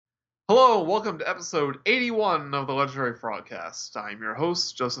Hello, welcome to episode 81 of the Legendary Frogcast. I'm your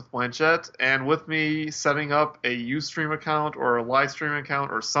host, Joseph Blanchett, and with me setting up a Ustream account or a live stream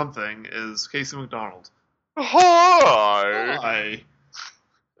account or something is Casey McDonald. Hi! Hi.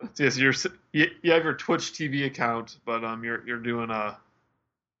 Yes, you have your Twitch TV account, but you're doing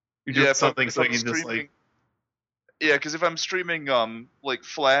something so you can just like... Yeah, because if I'm streaming like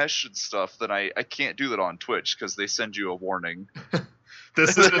Flash and stuff, then I can't do that on Twitch because they send you a warning.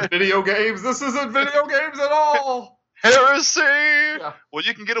 This isn't video games! This isn't video games at all! Heresy! Yeah. Well,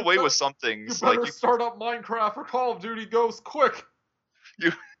 you can get away with some things. You better start up Minecraft or Call of Duty Ghosts, quick!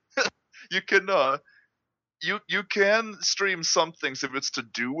 You can stream some things if it's to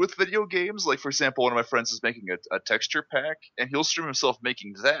do with video games. Like, for example, one of my friends is making a texture pack, and he'll stream himself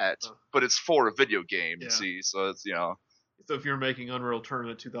making that, but it's for a video game, yeah. See? So it's, So if you're making Unreal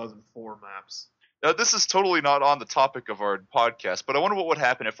Tournament 2004 maps... this is totally not on the topic of our podcast, but I wonder what would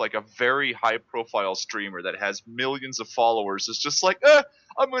happen if, like, a very high-profile streamer that has millions of followers is just like,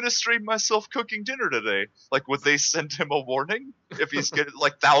 I'm going to stream myself cooking dinner today. Like, would they send him a warning if he's getting,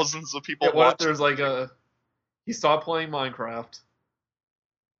 like, thousands of people watching? What if there's, like, he stopped playing Minecraft,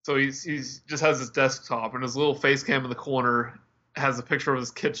 so he's just has his desktop, and his little face cam in the corner has a picture of his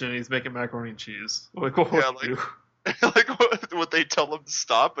kitchen, and he's making macaroni and cheese. Like, what would you do? Like, would they tell him to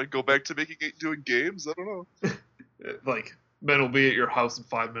stop and go back to doing games? I don't know. Like, Ben will be at your house in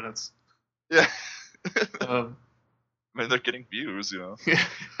 5 minutes. Yeah. I mean, they're getting views, Yeah.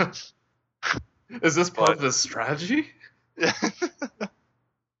 Is this part of the strategy? Yeah.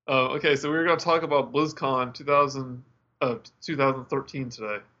 Okay, so we're going to talk about BlizzCon 2013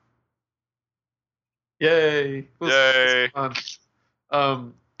 today. Yay! Yay!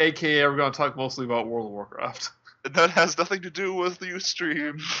 AKA, we're going to talk mostly about World of Warcraft. That has nothing to do with the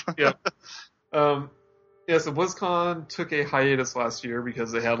Ustream. Yeah. So BlizzCon took a hiatus last year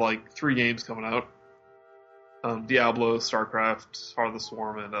because they had like 3 games coming out. Diablo, StarCraft, Heart of the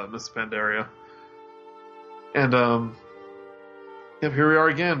Swarm, and Mists of Pandaria. And here we are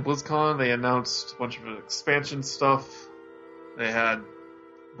again, BlizzCon. They announced a bunch of expansion stuff. They had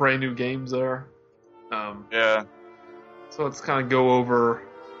brand new games there. Yeah. So let's kind of go over...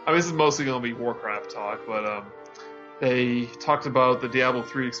 I mean, this is mostly going to be Warcraft talk, but they talked about the Diablo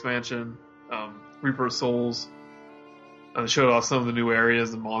 3 expansion, Reaper of Souls. They showed off some of the new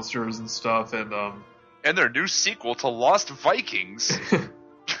areas and monsters and stuff, and their new sequel to Lost Vikings.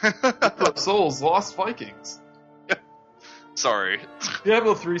 Reaper of Souls, Lost Vikings. Sorry.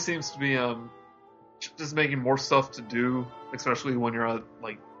 Diablo 3 seems to be just making more stuff to do, especially when you're at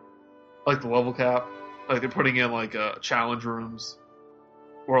like the level cap. Like they're putting in like challenge rooms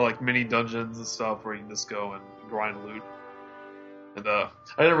or like mini dungeons and stuff where you can just go and grind loot. And I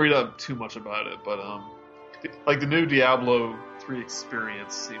didn't read up too much about it, but like the new Diablo 3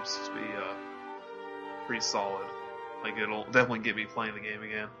 experience seems to be pretty solid. Like it'll definitely get me playing the game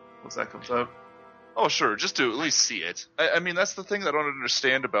again once that comes out. Oh, sure, just to at least see it. I mean, that's the thing that I don't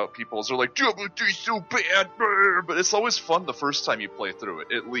understand about people is they're like, Diablo 3's so bad, but it's always fun the first time you play through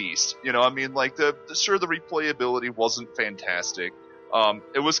it, at least. I mean, like, the replayability wasn't fantastic.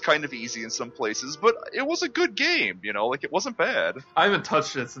 It was kind of easy in some places, but it was a good game, like, it wasn't bad. I haven't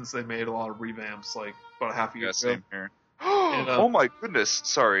touched it since they made a lot of revamps, like, about a half a year ago. Same here. Oh my goodness,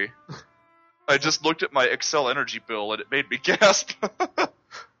 sorry. I just looked at my Excel energy bill and it made me gasp.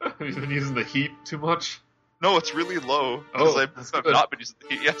 You've been using the heat too much? No, it's really low. Because I've not been using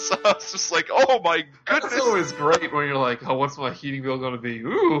the heat yet, so I was just like, oh my goodness. That's always great when you're like, oh, what's my heating bill going to be?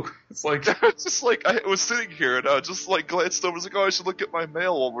 Ooh! It's like... It's just like, I was sitting here and I just like glanced over and was like, oh, I should look at my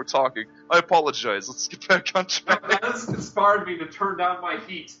mail while we're talking. I apologize. Let's get back on track. That has inspired me to turn down my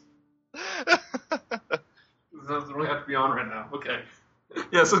heat. It doesn't really have to be on right now. Okay.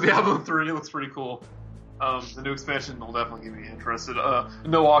 Yeah, so Diablo 3 looks pretty cool. The new expansion will definitely get me interested.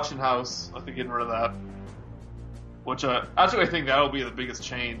 No auction house. I think getting rid of that. Which, actually I think that'll be the biggest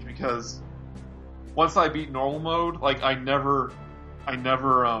change, because once I beat normal mode, like, I never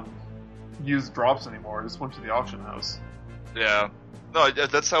used drops anymore. I just went to the auction house. Yeah. No,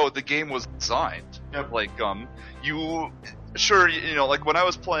 that's how the game was designed. Yep. Like, sure, like, when I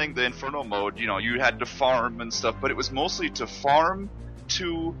was playing the Inferno mode, you had to farm and stuff, but it was mostly to farm,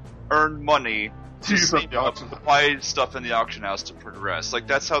 to earn money, to buy stuff in the auction house to progress. Like,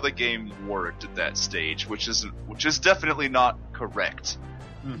 that's how the game worked at that stage, which is definitely not correct.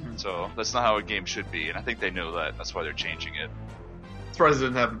 Mm-hmm. So that's not how a game should be, and I think they know that. That's why they're changing it. Surprised it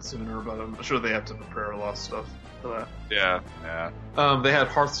didn't happen sooner, but I'm sure they have to prepare a lot of stuff for that. Yeah. They had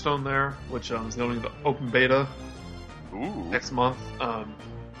Hearthstone there, which is going into open beta next month.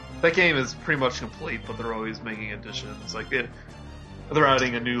 That game is pretty much complete, but they're always making additions. Like They're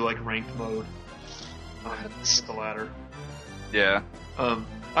adding a new like ranked mode. With the ladder. Yeah.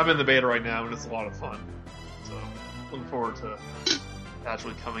 I'm in the beta right now, and it's a lot of fun. So looking forward to it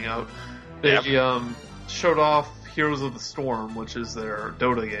actually coming out. They showed off Heroes of the Storm, which is their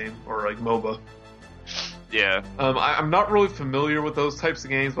Dota game or like MOBA. Yeah. I'm not really familiar with those types of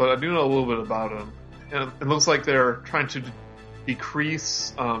games, but I do know a little bit about them. And it looks like they're trying to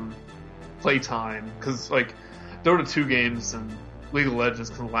decrease playtime, because like Dota 2 games and League of Legends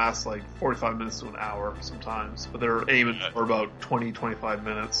can last like 45 minutes to an hour sometimes, but they're aiming for about 20-25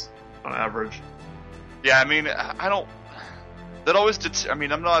 minutes on average. Yeah, I mean, I don't... That always I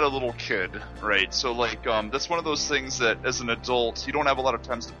mean, I'm not a little kid, right? So, like, that's one of those things that, as an adult, you don't have a lot of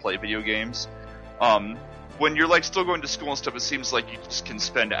times to play video games. When you're, like, still going to school and stuff, it seems like you just can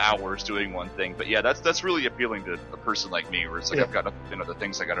spend hours doing one thing. But, yeah, that's really appealing to a person like me, where it's like, I've got other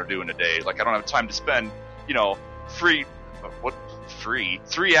things I gotta do in a day. Like, I don't have time to spend, 3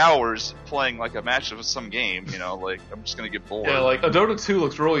 hours playing, like, a match of some game, like, I'm just gonna get bored. Yeah, like, a Dota 2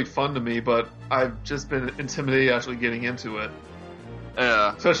 looks really fun to me, but I've just been intimidated actually getting into it.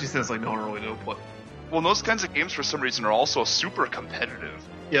 Yeah. Especially since, like, no one really knows play. Well, those kinds of games, for some reason, are also super competitive.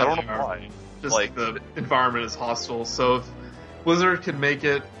 Yeah, I don't know why. Just, like, the environment is hostile, so if Blizzard can make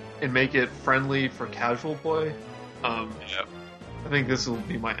it friendly for casual play, I think this will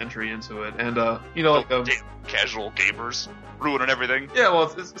be my entry into it. And, casual gamers ruining everything. Yeah,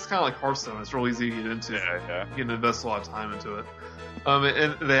 well, it's kind of like Hearthstone. It's real easy to get into. Yeah. You can invest a lot of time into it.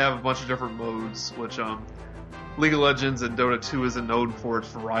 And they have a bunch of different modes, which, League of Legends and Dota 2 isn't known for its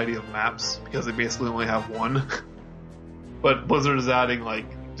variety of maps, because they basically only have one. But Blizzard is adding, like,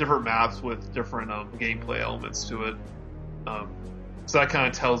 different maps with different, gameplay elements to it. So that kind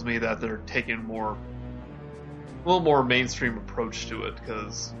of tells me that they're taking a little more mainstream approach to it,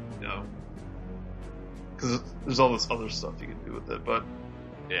 because there's all this other stuff you can do with it. But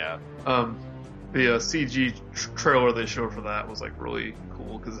yeah, the CG trailer they showed for that was like really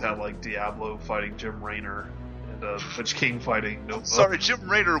cool, because it had like Diablo fighting Jim Raynor and Witch King fighting Nova. Sorry, Jim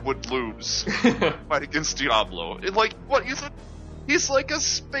Raynor would lose fight against Diablo. He's like a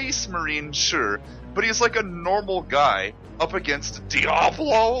space marine, sure, but he's like a normal guy up against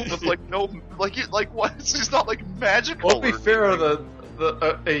Diablo with like what? He's not like magical. Well, to be fair,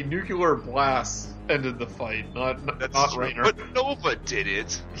 a nuclear blast ended the fight, not Raynor. But Nova did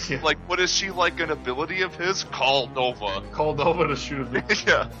it. Yeah. Like, what is she, like an ability of his? Call Nova. Call Nova to shoot him.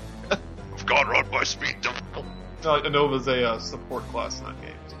 Yeah. I've gone around my speed. Nova's a support class in that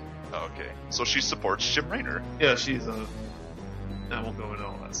game. Okay, so she supports Jim Raynor. Yeah, she's I won't go into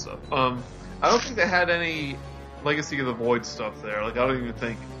all that stuff. I don't think they had any Legacy of the Void stuff there. Like, I don't even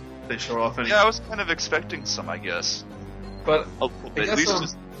think they showed off any. Yeah, I was kind of expecting some, I guess. But a little bit. At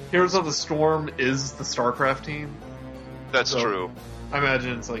least Heroes of the Storm is the StarCraft team. That's true. I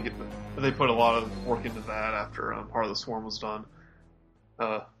imagine it's like they put a lot of work into that after Heart of the Swarm was done.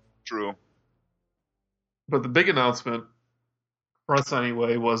 True. But the big announcement, for us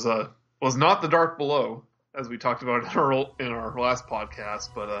anyway, was not the Dark Below, as we talked about in our last podcast,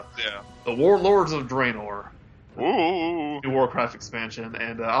 but the Warlords of Draenor. Ooh. New Warcraft expansion,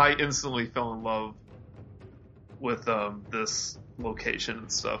 and I instantly fell in love with this location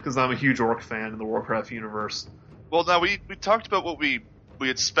and stuff, because I'm a huge Orc fan in the Warcraft universe. Well, now we talked about what we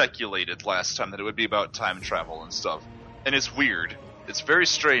had speculated last time, that it would be about time travel and stuff, and it's weird. It's very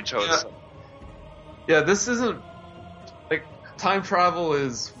strange how it's... Yeah, this isn't... Like, time travel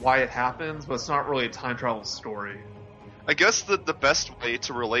is why it happens, but it's not really a time travel story. I guess the best way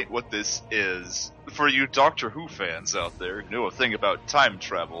to relate what this is, for you Doctor Who fans out there who know a thing about time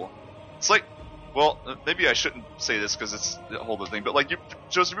travel, it's like, well, maybe I shouldn't say this because it's a whole other thing, but like,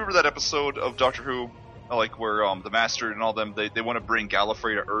 Joseph, remember that episode of Doctor Who, like where the Master and all them, they want to bring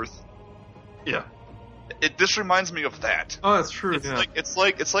Gallifrey to Earth? Yeah. This reminds me of that. Oh, that's true. It's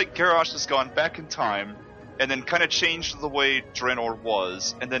like Garrosh has gone back in time and then kind of changed the way Draenor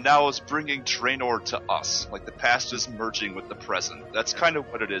was, and then now is bringing Draenor to us. Like, the past is merging with the present. That's kind of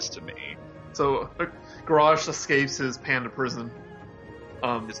what it is to me. So, Garrosh escapes his panda prison.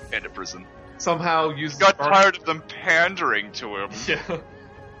 His panda prison. Somehow uses... He got tired of them pandering to him. Yeah.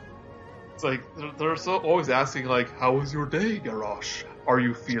 It's like, they're so always asking, like, how was your day, Garrosh? Are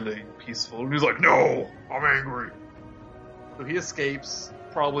you feeling peaceful? And he's like, no, I'm angry. So he escapes,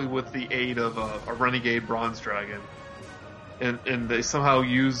 probably with the aid of a renegade bronze dragon. And they somehow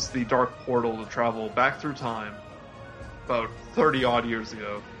use the dark portal to travel back through time, about 30 odd years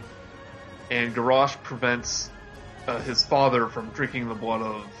ago. And Garrosh prevents his father from drinking the blood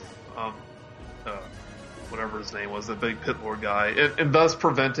of whatever his name was, the big pit lord guy, and thus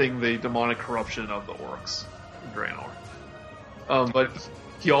preventing the demonic corruption of the orcs in Draenor. But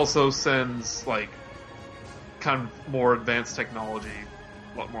he also sends like kind of more advanced technology,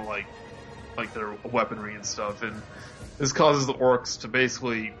 a lot more like their weaponry and stuff, and this causes the orcs to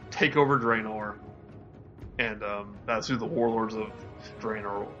basically take over Draenor, and that's who the warlords of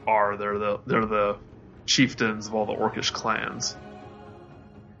Draenor are. They're the chieftains of all the orcish clans.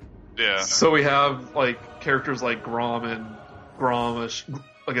 Yeah. So we have like characters like Grom and Gromish,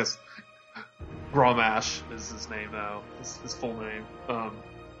 I guess Gromash is his name now, his full name.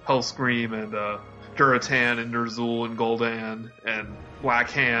 Hellscream and Duratan and Ner'zhul and Gul'dan and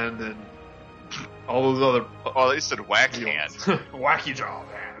Blackhand and all those other. Oh, they said Whack Hand. Wacky Jaw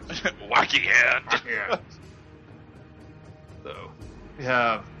Hand. Wacky Hand. Yeah. So we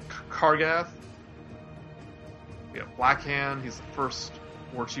have Kargath. We have Blackhand. He's the first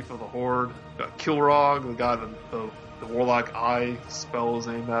war chief of the Horde. We got Kilrog, the guy the Warlock Eye spell is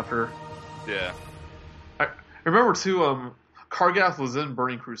named after. Yeah. I remember too. Kargath was in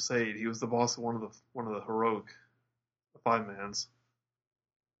Burning Crusade. He was the boss of one of the heroic five mans.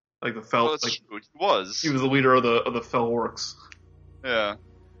 Like the Fel. Like, he was. He was the leader of the Fel orcs. Yeah.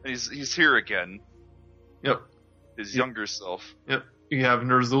 And he's here again. Yep. His younger self. Yep. You have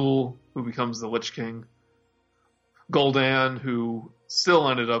Ner'zhul, who becomes the Lich King. Gul'dan, who still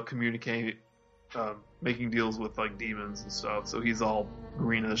ended up communicating, making deals with like demons and stuff. So he's all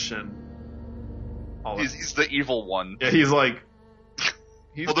greenish and all that. He's the evil one. Yeah, he's like.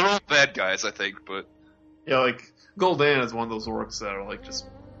 Well, they're all bad guys, I think, but yeah, like Gul'dan is one of those orcs that are like just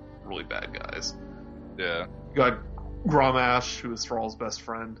really bad guys. Yeah. You got Gromash, who is Thrall's best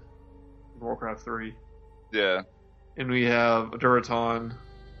friend in Warcraft 3. Yeah. And we have Duratan,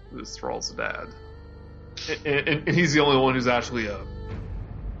 who is Thrall's dad. And he's the only one who's actually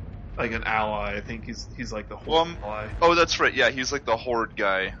like an ally. I think he's like the Horde ally. Oh, that's right. Yeah, he's like the Horde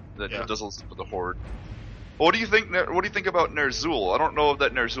guy that does listen to the Horde. Well, what do you think about Ner'zhul? I don't know if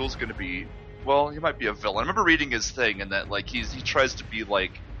that Ner'zhul's going to be. Well, he might be a villain. I remember reading his thing, and that like he tries to be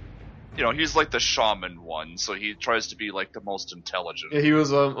like, he's like the shaman one, so he tries to be like the most intelligent. Yeah, he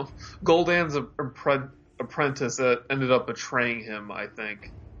was Gul'dan's apprentice that ended up betraying him, I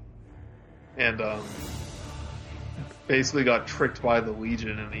think, and basically got tricked by the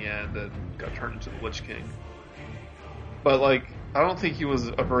Legion in the end and got turned into the Lich King. But like, I don't think he was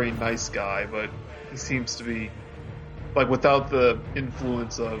a very nice guy, but he seems to be like, without the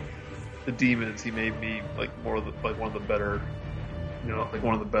influence of the demons, he may be like more of the, like one of the better, like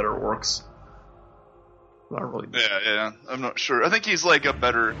one of the better orcs. Not really. Yeah, I'm not sure. I think he's like a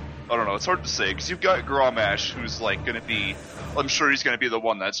better. I don't know. It's hard to say because you've got Gromash, who's like going to be. I'm sure he's going to be the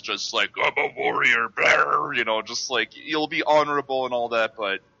one that's just like, I'm a warrior, blah, just like he'll be honorable and all that,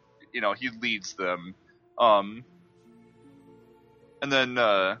 but he leads them. And then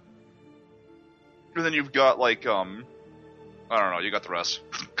you've got like I don't know. You got the rest.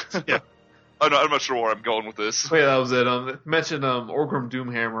 Yeah. I'm not sure where I'm going with this. Oh, yeah, that was it. Mentioned Orgrim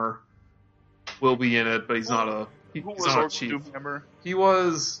Doomhammer will be in it, but he's not a. He's not a chief. Doomhammer? He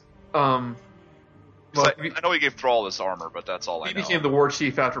was. Well, I know he gave Thrall this armor, but that's all I know. He became the war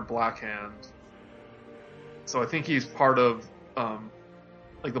chief after Blackhand, so I think he's part of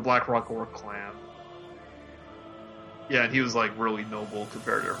like the Blackrock Orc clan. Yeah, and he was like really noble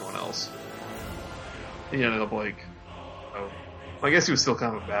compared to everyone else. He ended up like, I guess he was still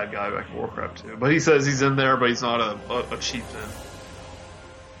kind of a bad guy back in Warcraft 2. But he says he's in there, but he's not a chieftain.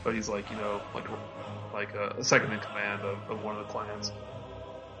 But he's like, like a second in command of one of the clans.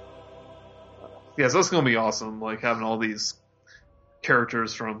 Yeah, so that's gonna be awesome. Like having all these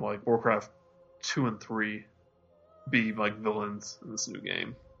characters from like Warcraft 2 and 3 be like villains in this new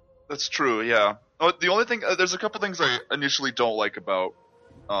game. That's true. Yeah. Oh, the only thing, there's a couple things I initially don't like about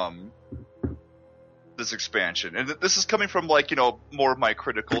this expansion, and this is coming from like more of my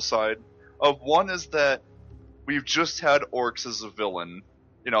critical side. One is that we've just had orcs as a villain.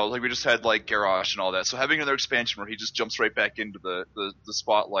 Like we just had like Garrosh and all that. So having another expansion where he just jumps right back into the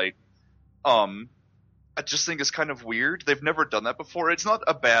spotlight, I just think is kind of weird. They've never done that before. It's not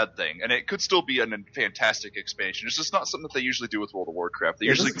a bad thing, and it could still be a fantastic expansion. It's just not something that they usually do with World of Warcraft. They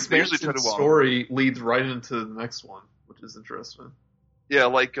usually try to story leads right into the next one, which is interesting. Yeah,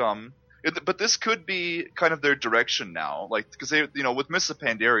 like but this could be kind of their direction now, like because they, with Mists of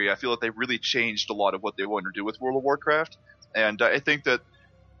Pandaria, I feel like they really changed a lot of what they wanted to do with World of Warcraft, and I think that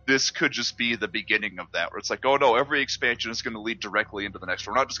this could just be the beginning of that, where it's like, oh no, every expansion is going to lead directly into the next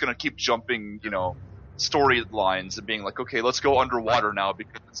one. We're not just going to keep jumping, storylines and being like, okay, let's go underwater now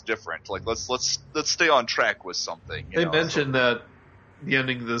because it's different. Like let's stay on track with something. They mentioned that the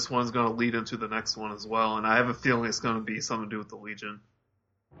ending of this one is going to lead into the next one as well, and I have a feeling it's going to be something to do with the Legion.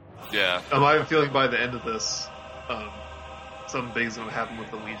 Yeah. I have a feeling by the end of this something big is going to happen with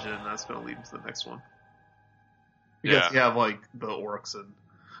the Legion, and that's going to lead into the next one. Because you have like the orcs and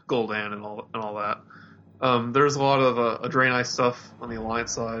Gul'dan and all that. There's a lot of Draenei stuff on the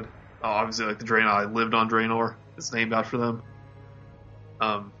Alliance side. Obviously, like the Draenei lived on Draenor. It's named after them.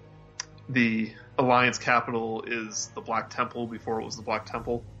 The Alliance capital is the Black Temple before it was the Black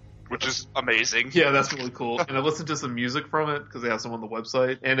Temple. Which is amazing. Yeah, that's really cool. And I listened to some music from it because they have some on the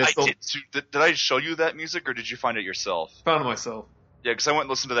website. And it's did I show you that music, or did you find it yourself? Found it myself. Yeah, because I went and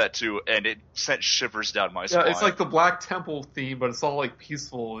listened to that too, and it sent shivers down my spine. Yeah, it's like the Black Temple theme, but it's all like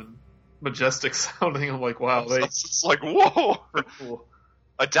peaceful and majestic sounding. I'm like, wow, it's like, whoa. Cool.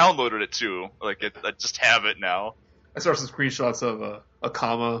 I downloaded it too. Like, I just have it now. I saw some screenshots of a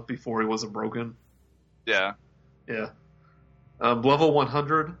comma before he wasn't broken. Yeah. Yeah. Level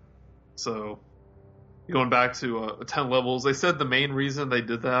 100. So, going back to 10 levels, they said the main reason they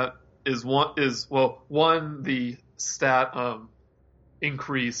did that is one, the stat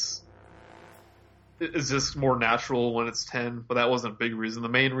increase is just more natural when it's 10, but that wasn't a big reason. The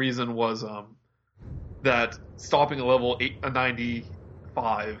main reason was that stopping a level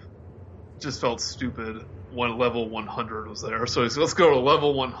 95 just felt stupid when level 100 was there. So let's go to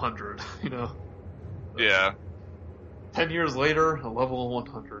level 100, you know? Yeah. 10 years later, a level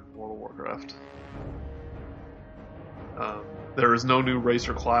 100 World of Warcraft. There is no new race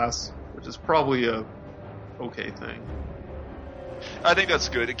or class, which is probably a okay thing. I think that's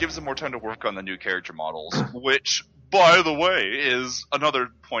good. It gives them more time to work on the new character models, which, by the way, is another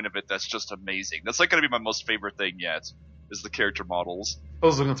point of it that's just amazing. That's like going to be my most favorite thing yet, is the character models. I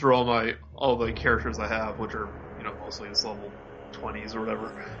was looking through all the characters I have, which are, you know, mostly just level 20s or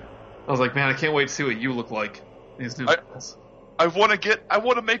whatever. I was like, man, I can't wait to see what you look like. These new models. I want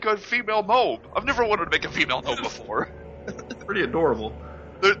to make a female gnome. I've never wanted to make a female gnome before. Pretty adorable.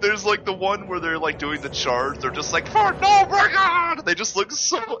 There's like the one where they're like doing the charge. They're just like, "For no, my God!" They just look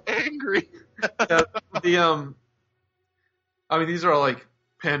so angry. Yeah, I mean, these are like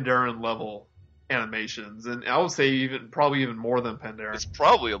Pandaren level animations, and I would say probably even more than Pandaren. It's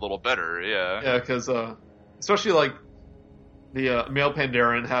probably a little better, yeah. Yeah, because especially like the male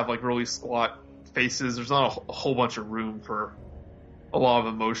Pandaren have like really squat faces. There's not a whole bunch of room for a lot of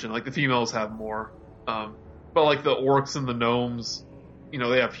emotion. Like the females have more, but like the orcs and the gnomes, you know,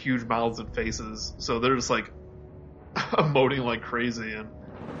 they have huge mouths and faces, so they're just like emoting like crazy. And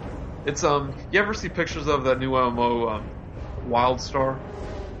it's you ever see pictures of that new MMO Wildstar?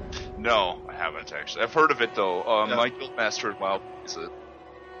 No, I haven't actually. I've heard of it though. Yeah. My guildmaster at WoW is it.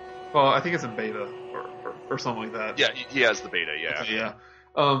 Well, I think it's in beta or something like that. Yeah, he has the beta. Yeah. Okay, yeah.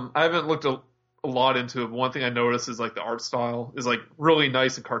 I haven't looked a lot into it, but one thing I noticed is like the art style is like really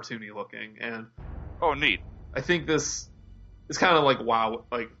nice and cartoony looking, and oh, neat. I think this is kind of like WoW,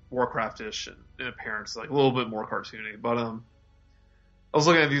 like Warcraft-ish in appearance, like a little bit more cartoony. But I was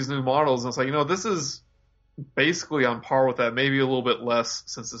looking at these new models, and it's like, you know, this is basically on par with that, maybe a little bit less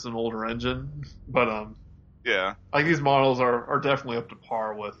since it's an older engine. But yeah, like these models are definitely up to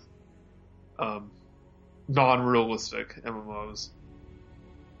par with non-realistic MMOs.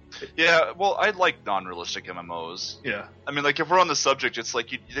 Yeah, well, I like non-realistic MMOs. Yeah. I mean, like, if we're on the subject, it's like,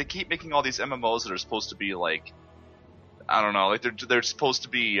 they keep making all these MMOs that are supposed to be, like, I don't know, like, they're supposed to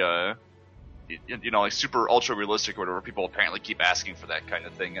be, you know, like, super ultra-realistic or whatever. People apparently keep asking for that kind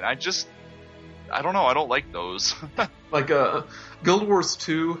of thing, and I don't know, I don't like those. Like, Guild Wars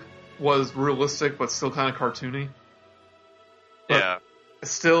 2 was realistic, but still kind of cartoony. But yeah.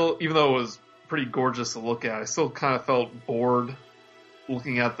 Still, even though it was pretty gorgeous to look at, I still kind of felt bored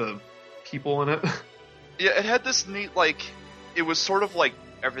looking at the people in it. Yeah, it had this neat, like, it was sort of like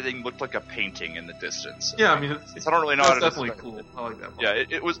everything looked like a painting in the distance. Yeah, I mean, I don't really know how to definitely cool. I like that one. Yeah,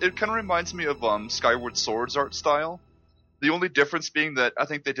 it kind of reminds me of Skyward Sword's art style. The only difference being that I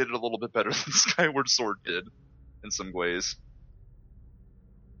think they did it a little bit better than Skyward Sword did in some ways.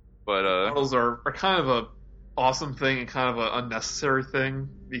 But models are kind of a awesome thing and kind of an unnecessary thing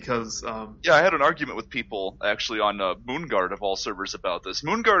because yeah, I had an argument with people actually on Moonguard of all servers about this.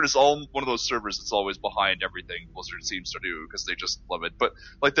 Moonguard is one of those servers that's always behind everything Blizzard seems to do because they just love it. But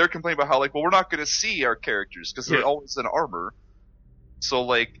like they're complaining about how like, well, we're not going to see our characters because they're always in armor. So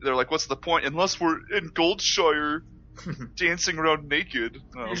like they're like, what's the point unless we're in Goldshire dancing around naked?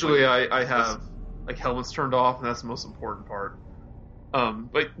 Usually I have like helmets turned off, and that's the most important part.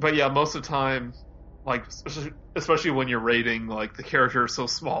 But yeah, most of the time, like especially when you're raiding, like the character is so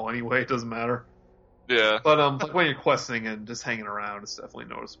small anyway, it doesn't matter. Yeah. But like when you're questing and just hanging around, it's definitely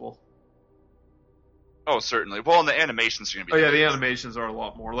noticeable. Oh, certainly. Well, and the animations are gonna be. Oh yeah, the animations are a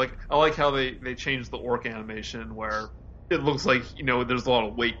lot more. Like I like how they changed the orc animation where it looks like, there's a lot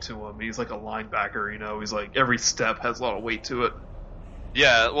of weight to him. He's like a linebacker, he's like every step has a lot of weight to it.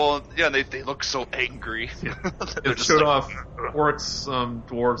 Yeah, well, yeah, they look so angry. Yeah. They're It just showed like, off orcs,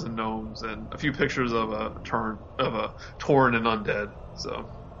 dwarves, and gnomes, and a few pictures of a Tauren and undead. So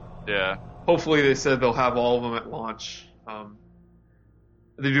yeah. hopefully they said they'll have all of them at launch.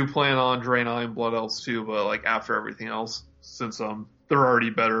 They do plan on Draenei and Blood Elves too, but like after everything else, since they're already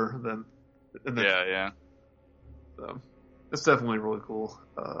better than. Yeah. So it's definitely really cool.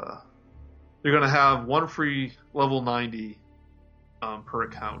 You're gonna have one free level 90 per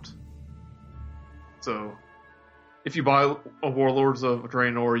account. So if you buy a Warlords of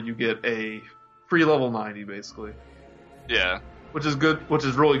Draenor, you get a free level 90 basically. Yeah. Which is good. Which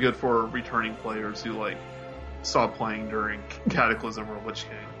is really good for returning players who like stop playing during Cataclysm or Lich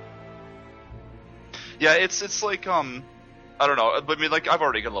King. Yeah, it's like I don't know, but I mean, like, I've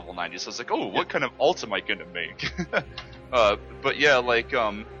already got level 90, so it's like, oh, what kind of ult am I gonna make? But yeah, like,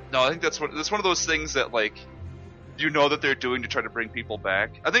 no, I think that's one of those things that, like, that they're doing to try to bring people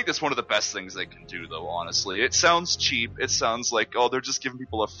back. I think that's one of the best things they can do, though, honestly. It sounds cheap, it sounds like, oh, they're just giving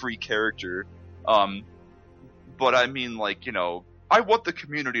people a free character, but I mean, like, I want the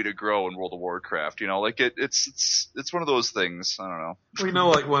community to grow in World of Warcraft, like, it's one of those things, I don't know. Well,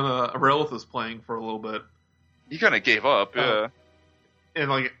 like, when Aerolith was playing for a little bit, he kind of gave up, yeah. And,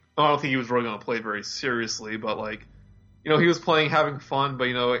 like, I don't think he was really going to play very seriously, but, like, he was playing, having fun, but,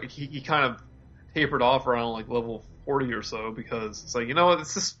 he kind of tapered off around, like, level 40 or so, because it's like,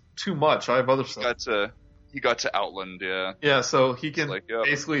 it's just too much. I have other stuff. He got to Outland, yeah. Yeah, so he can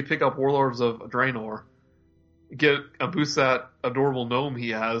basically pick up Warlords of Draenor, boost that adorable gnome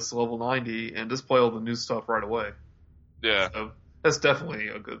he has to level 90, and just play all the new stuff right away. Yeah. So that's definitely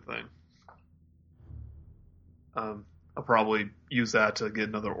a good thing. I'll probably use that to get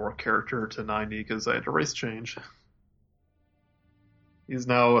another orc character to 90 because I had to race change. He's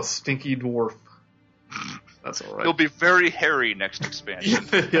now a stinky dwarf. That's alright. He'll be very hairy next expansion.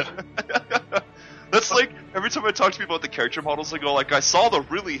 Yeah. That's like, every time I talk to people about the character models, I go like, I saw the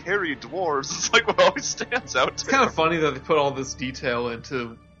really hairy dwarves. It's like what always stands out to It's kind of funny that they put all this detail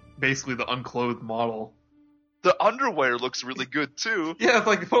into basically the unclothed model. The underwear looks really good too. Yeah, it's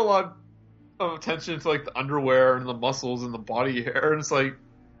like they put a lot of attention to like the underwear and the muscles and the body hair, and it's like,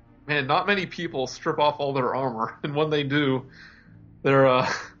 man, not many people strip off all their armor, and when they do, they're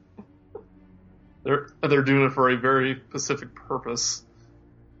doing it for a very specific purpose.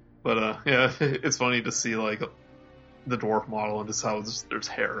 But yeah, it's funny to see like the dwarf model and just how there's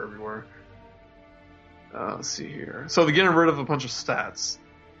hair everywhere. Let's see here. So they're getting rid of a bunch of stats.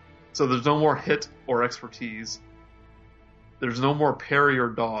 So there's no more hit or expertise. There's no more parry or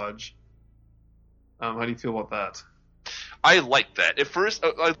dodge. How do you feel about that? I like that. At first,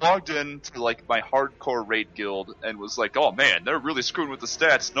 I logged into like my hardcore raid guild and was like, "Oh man, they're really screwing with the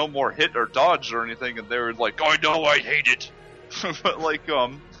stats. No more hit or dodge or anything." And they were like, "I know, I hate it." But like,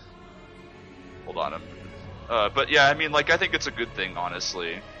 hold on. But yeah, I mean, like, I think it's a good thing,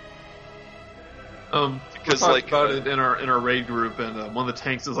 honestly. Because we talked about it in our raid group, and one of the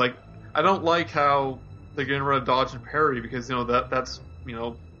tanks is like, I don't like how they're getting rid of dodge and parry because that's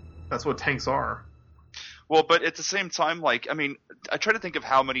what tanks are. Well, but at the same time, like, I mean, I try to think of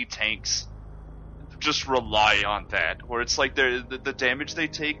how many tanks just rely on that, where it's like the damage they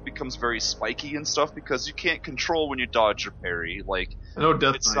take becomes very spiky and stuff because you can't control when you dodge or parry. Like, I know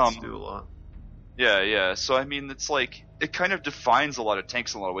Death Knights do a lot. Yeah. So I mean, it's like it kind of defines a lot of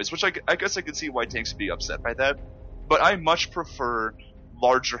tanks in a lot of ways, which I guess I could see why tanks would be upset by that. But I much prefer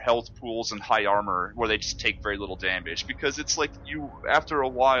larger health pools and high armor where they just take very little damage because it's like you after a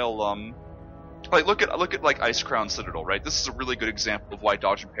while like look at like Ice Crown Citadel, right? This is a really good example of why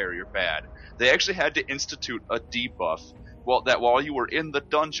dodge and parry are bad. They actually had to institute a debuff while you were in the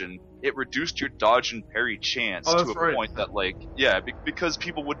dungeon, it reduced your dodge and parry chance to a point that, like, because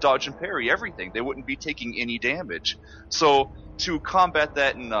people would dodge and parry everything. They wouldn't be taking any damage. So to combat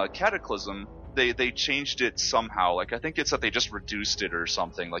that in Cataclysm, they changed it somehow. Like, I think it's that they just reduced it or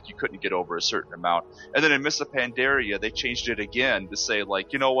something. Like, you couldn't get over a certain amount. And then in Mists of Pandaria, they changed it again to say,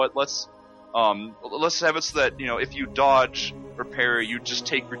 like, you know what, let's have it so that, if you dodge or parry, you just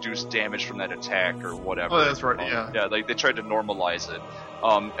take reduced damage from that attack or whatever. Oh, that's right, yeah. Yeah, like, they tried to normalize it.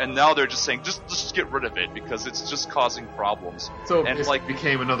 And now they're just saying, just get rid of it, because it's just causing problems. So it like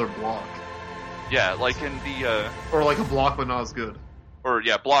became another block. Yeah, like in the, or like a block, but not as good. Or,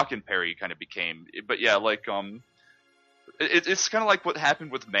 yeah, block and parry kind of became, but yeah, like, it's kind of like what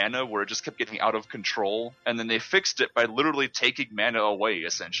happened with mana, where it just kept getting out of control, and then they fixed it by literally taking mana away,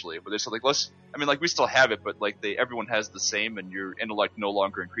 essentially. But they said, like, we still have it, but like everyone has the same, and your intellect no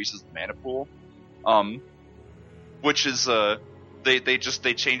longer increases the mana pool. which is they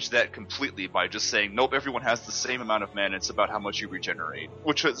changed that completely by just saying nope, everyone has the same amount of mana. It's about how much you regenerate,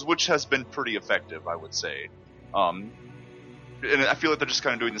 which has been pretty effective, I would say. And I feel like they're just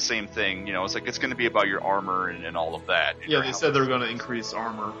kind of doing the same thing. You know, it's like it's going to be about your armor and all of that. Yeah, they said they're going to increase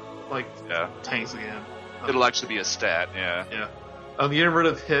armor, like tanks again. It'll actually be a stat. Yeah. Yeah. They're getting rid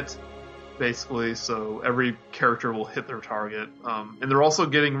of hit, basically, so every character will hit their target. And they're also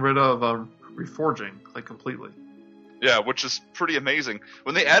getting rid of reforging, like completely. Yeah, which is pretty amazing.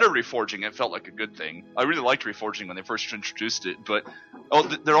 When they added reforging, it felt like a good thing. I really liked reforging when they first introduced it, but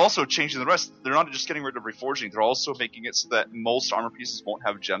they're also changing the rest. They're not just getting rid of reforging, they're also making it so that most armor pieces won't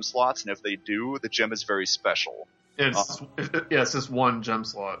have gem slots, and if they do, the gem is very special. It's just one gem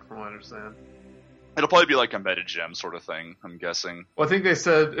slot, from what I understand. It'll probably be like a meta gem sort of thing, I'm guessing. Well, I think they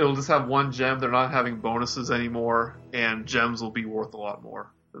said it'll just have one gem. They're not having bonuses anymore, and gems will be worth a lot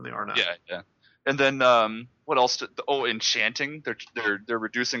more than they are now. Yeah. And then what else? Enchanting. They're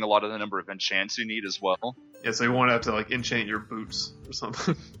reducing a lot of the number of enchants you need as well. Yeah, so you won't have to like enchant your boots or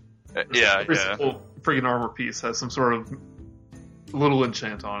something. Yeah. Simple freaking armor piece has some sort of little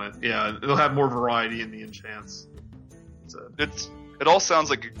enchant on it. Yeah, it'll have more variety in the enchants. It all sounds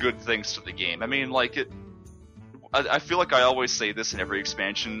like a good things to the game. I mean, like it. I feel like I always say this in every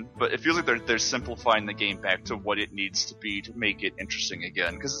expansion, but it feels like they're simplifying the game back to what it needs to be to make it interesting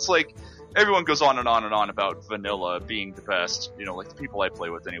again. Because it's like everyone goes on and on and on about vanilla being the best, you know, like the people I play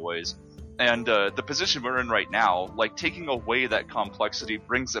with, anyways. And the position we're in right now, like taking away that complexity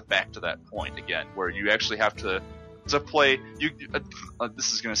brings it back to that point again, where you actually have to play.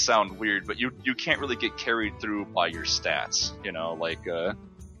 This is gonna sound weird, but you can't really get carried through by your stats. You know, like I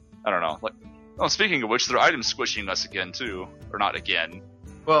don't know, like. Oh, speaking of which, they're item squishing us again too, or not again.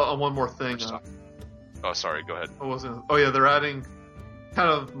 Well, one more thing. Oh, sorry. Go ahead. They're adding kind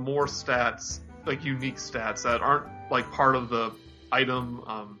of more stats, like unique stats that aren't like part of the item.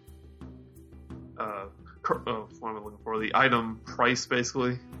 What am I looking for? The item price,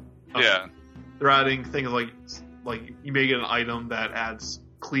 basically. Yeah. They're adding things like you may get an item that adds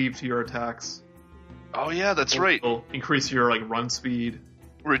cleave to your attacks. Oh yeah, that's right. It'll increase your like run speed.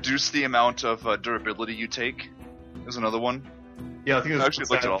 Reduce the amount of durability you take is another one. Yeah, I think it's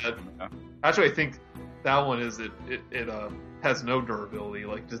actually I think that one is it has no durability,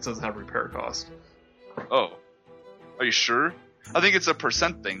 like it doesn't have repair cost. Oh, are you sure? I think it's a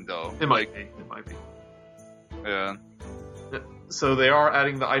percent thing though. It might be. Yeah. So they are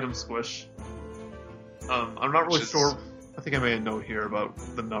adding the item squish. I'm not really sure. I think I made a note here about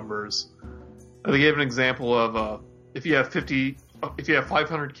the numbers. They gave an example of if you have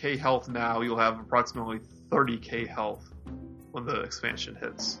 500k health now, you'll have approximately 30k health when the expansion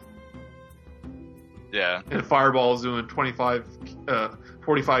hits. Yeah. And Fireball is doing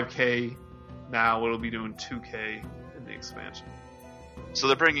 45k now. It'll be doing 2k in the expansion. So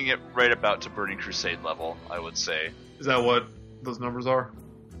they're bringing it right about to Burning Crusade level, I would say. Is that what those numbers are?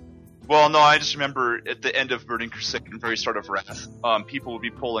 Well, no, I just remember at the end of Burning Crusade and very start of Wrath, people would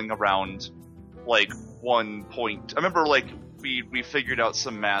be pulling around like 1 point. I remember like we figured out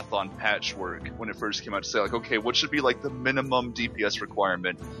some math on Patchwork when it first came out to say like, okay, what should be like the minimum DPS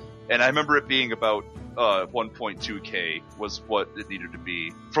requirement? And I remember it being about 1.2k was what it needed to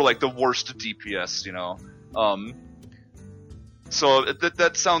be for like the worst DPS, you know. So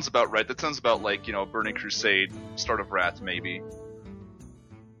that sounds about right. That sounds about like, you know, Burning Crusade, Start of Wrath, maybe.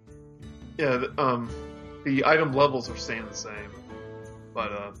 Yeah, the item levels are staying the same,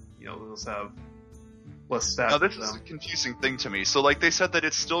 but you know, they'll just have less stats. Now this is a confusing thing to me. So like they said that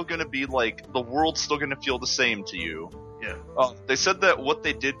it's still going to be like the world's still going to feel the same to you. Yeah. They said that what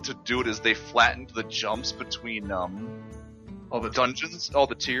they did to do it is they flattened the jumps between all the dungeons, all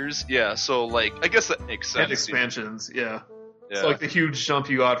the tiers. Yeah. So like I guess that makes sense. And expansions. Yeah. So like the huge jump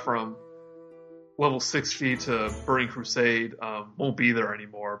you got from level 60 to Burning Crusade won't be there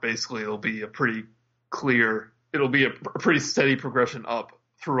anymore. Basically, it'll be a pretty steady progression up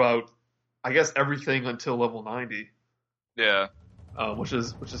throughout, I guess, everything until level 90. Yeah. Which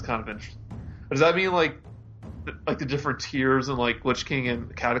is kind of interesting. Does that mean like the different tiers and like Lich King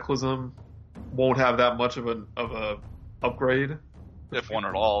and Cataclysm won't have that much of a upgrade? If one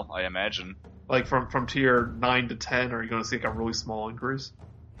at all, I imagine. Like from tier 9 to 10, are you going to see like a really small increase?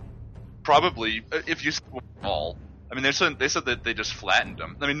 Probably, if you all. I mean, they said that they just flattened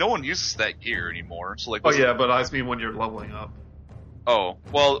them. I mean, no one uses that gear anymore. So like, oh yeah, but I mean when you're leveling up. Oh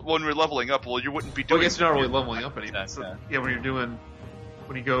well, when we're leveling up, well, you wouldn't be doing. Well, I guess you're not really leveling up anymore. So, yeah, when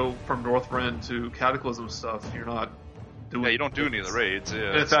you go from Northrend to Cataclysm stuff, you're not doing. Yeah, you don't do any of the raids. Yeah.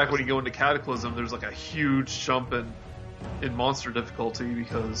 And in fact, when you go into Cataclysm, there's like a huge jump in monster difficulty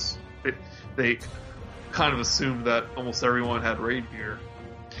because kind of assumed that almost everyone had raid gear.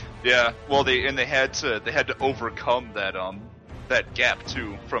 Yeah, well, they had to overcome that gap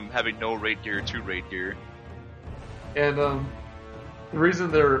too, from having no raid gear to raid gear. And the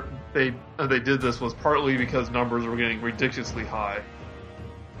reason they did this was partly because numbers were getting ridiculously high.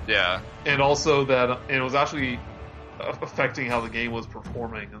 Yeah, and also that it was actually affecting how the game was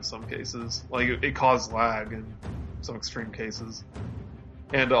performing in some cases. Like it caused lag in some extreme cases,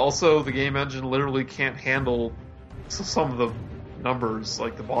 and also the game engine literally can't handle some of the numbers,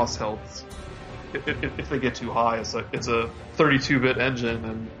 like the boss healths. If they get too high, it's a 32-bit engine,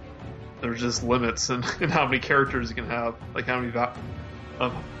 and there's just limits in how many characters you can have, like how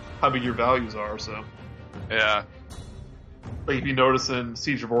big your values are. So yeah. Like if you notice in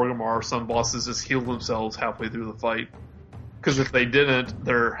Siege of Orgrimmar, some bosses just heal themselves halfway through the fight, because if they didn't,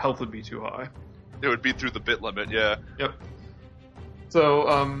 their health would be too high. It would be through the bit limit, yeah. Yep.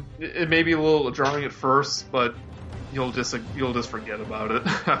 So it may be a little jarring at first, but you'll just forget about it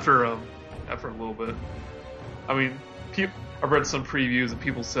after a little bit. I mean, I've read some previews and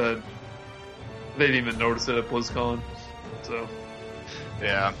people said they didn't even notice it at BlizzCon. So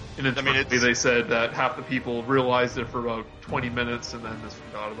yeah, and they said that half the people realized it for about 20 minutes and then just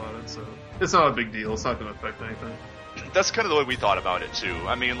forgot about it. So it's not a big deal. It's not going to affect anything. That's kind of the way we thought about it too.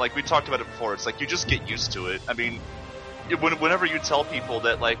 I mean, like we talked about it before. It's like you just get used to it. I mean, whenever you tell people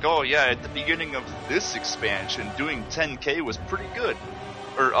that, like, oh yeah, at the beginning of this expansion, doing 10k was pretty good,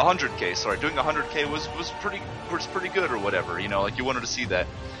 or 100k, sorry, doing 100k was pretty good or whatever. You know, like you wanted to see that,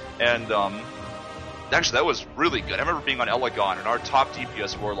 and actually, that was really good. I remember being on Elegon, and our top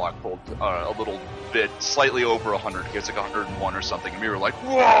DPS Warlock pulled a little bit, slightly over 100. It's like 101 or something, and we were like,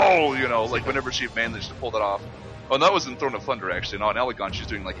 whoa! You know, like whenever she managed to pull that off. Oh, and that was in Throne of Thunder, actually. No, on Elegon, she's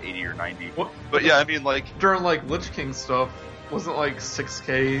doing like 80 or 90. What? But yeah, I mean, like... During, like, Lich King stuff, wasn't, like,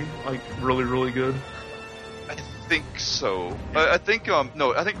 6k, like, really, really good? I think so. I think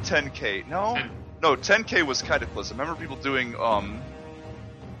 10k. No, 10k was Cataclysm. I remember people doing,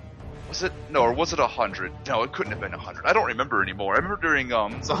 was it 100? No, it couldn't have been 100. I don't remember anymore. I remember during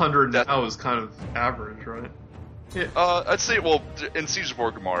it's 100 now is kind of average, right? Yeah. I'd say, well, in Siege of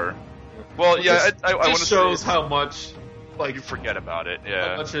Orgrimmar. Well, yeah, I want to shows how much, like, you forget about it. Yeah,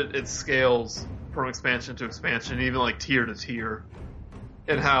 how much it scales from expansion to expansion, even like tier to tier,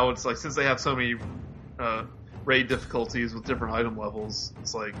 and how it's like since they have so many raid difficulties with different item levels,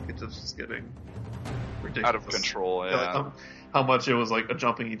 it's like it just is getting ridiculous, out of control. Yeah. Like, how much it was like a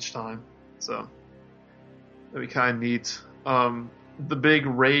jumping each time. So that'd be kind of neat. The big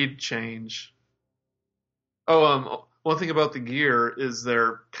raid change. One thing about the gear is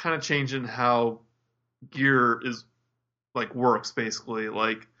they're kind of changing how gear is like works. Basically,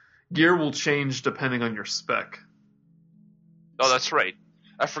 like gear will change depending on your spec. Oh, that's right.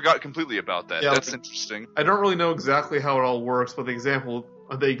 I forgot completely about that. Yeah, that's interesting. I don't really know exactly how it all works, but the example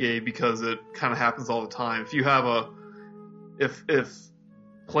they gave, because it kind of happens all the time. If you have if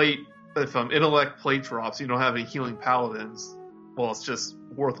intellect plate drops, you don't have any healing paladins. Well, it's just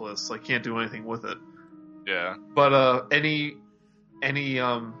worthless. Like, can't do anything with it. Yeah. But any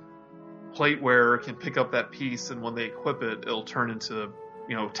plate wearer can pick up that piece, and when they equip it, it'll turn into,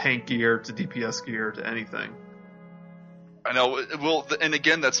 you know, tank gear to DPS gear to anything. I know. Well, and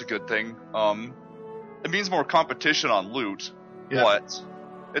again, that's a good thing. It means more competition on loot, but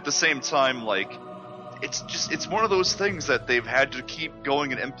at the same time, like, it's one of those things that they've had to keep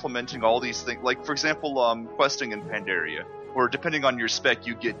going and implementing all these things. Like, for example, questing in Pandaria, where depending on your spec,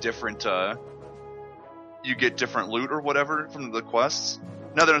 you get different loot or whatever from the quests.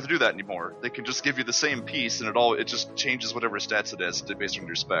 Now they don't have to do that anymore. They can just give you the same piece, and it just changes whatever stats it is based on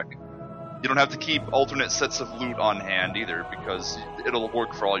your spec. You don't have to keep alternate sets of loot on hand either, because it'll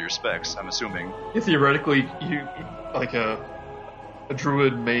work for all your specs, I'm assuming. Yeah, theoretically, you like a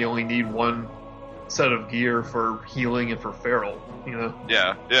druid may only need one set of gear for healing and for feral, you know?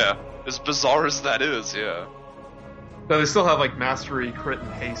 Yeah. As bizarre as that is, yeah. But they still have like mastery, crit,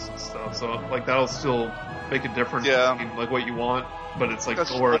 and haste and stuff, so like that'll still make a difference between like what you want, but it's like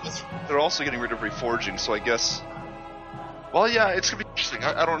they're also getting rid of reforging, so I guess. Well, yeah, it's gonna be interesting.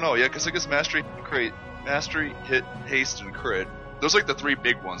 I don't know, yeah, because I guess mastery, hit, haste, and crit. Those are like the three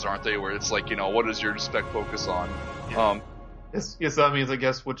big ones, aren't they? Where it's like, you know, what does your spec focus on? Yeah. Yes, that means I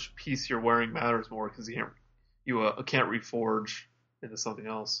guess which piece you're wearing matters more, because you can't reforge into something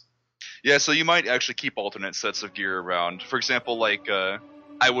else. Yeah, so you might actually keep alternate sets of gear around. For example, like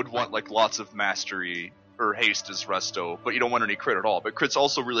I would want like lots of mastery or haste as resto, but you don't want any crit at all. But crit's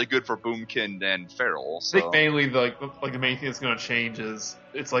also really good for boomkin and feral. So. I think mainly the main thing that's going to change is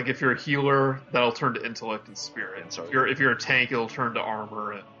it's like if you're a healer, that'll turn to intellect and spirit. If you're a tank, it'll turn to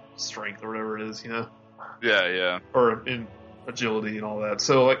armor and strength or whatever it is, you know. Yeah. or in agility and all that.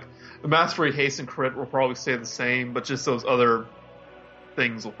 So like the mastery, haste, and crit will probably stay the same, but just those other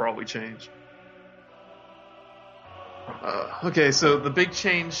things will probably change. Okay, so the big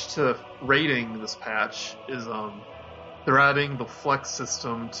change to rating this patch is they're adding the flex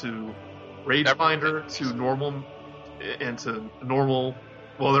system to Raid Finder, to normal, and to normal.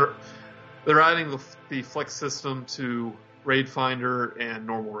 Well, they're adding the flex system to Raid Finder and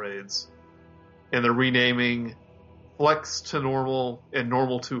normal raids, and they're renaming flex to normal and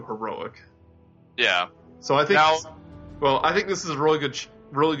normal to heroic. Yeah. So I think I think this is a really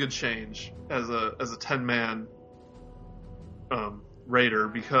good change as a 10-man raider,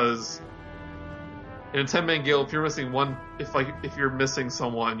 because in a 10-man guild, if you're missing one, if you're missing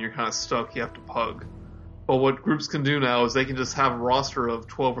someone, you're kind of stuck. You have to pug. But what groups can do now is they can just have a roster of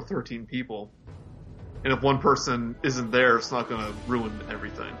 12 or 13 people, and if one person isn't there, it's not going to ruin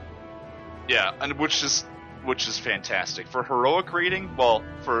everything. Yeah, and which is fantastic for heroic rating. Well,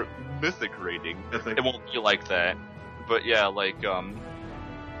 for mythic rating, it won't be like that. But yeah, like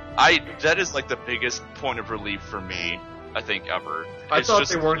that is like the biggest point of relief for me, I think, ever. I thought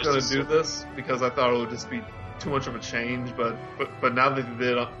they weren't going to do this because I thought it would just be too much of a change, but now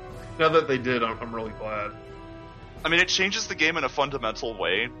that they did, I'm really glad. I mean, it changes the game in a fundamental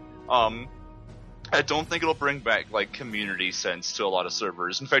way. I don't think it'll bring back like community sense to a lot of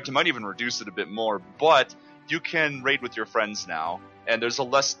servers. In fact, it might even reduce it a bit more. But you can raid with your friends now, and there's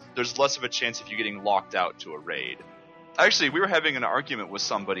less of a chance of you getting locked out to a raid. Actually, we were having an argument with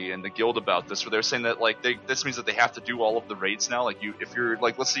somebody in the guild about this, where they were saying that like this means that they have to do all of the raids now. Like if you're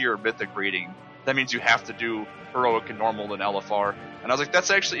like, let's say you're a mythic raiding, that means you have to do heroic and normal and LFR. And I was like,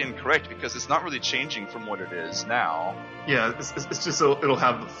 that's actually incorrect, because it's not really changing from what it is now. Yeah, it's just it'll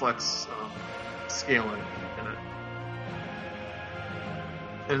have the flex scaling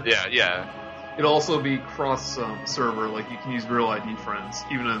in it. Yeah. It'll also be cross server. Like you can use real ID friends,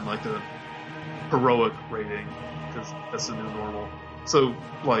 even in like a heroic rating, because that's the new normal. So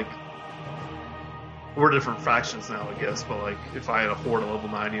like we're different factions now, I guess. But like if I had a horde at level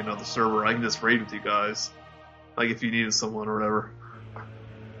 90 in another server, I can just raid with you guys. Like if you needed someone or whatever.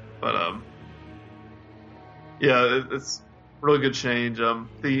 But yeah, it's a really good change.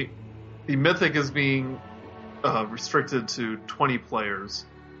 The mythic is being restricted to 20 players.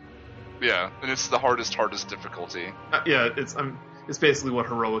 Yeah, and it's the hardest difficulty. Yeah, it's basically what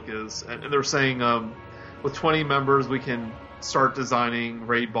heroic is, and they're saying with 20 members we can start designing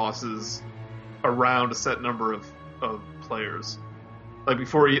raid bosses around a set number of players. Like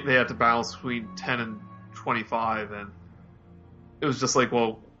before, they had to balance between 10 and 25, and it was just like,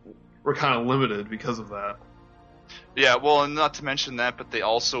 well, we're kind of limited because of that. Yeah, well, and not to mention that, but they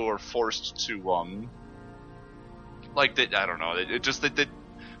also are forced to like they, I don't know, it just that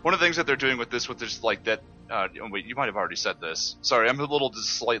one of the things that they're doing with this like that. Wait, you might have already said this. Sorry, I'm a little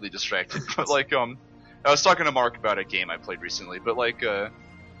slightly distracted. But like, I was talking to Mark about a game I played recently. But like,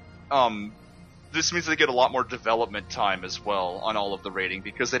 this means they get a lot more development time as well on all of the rating,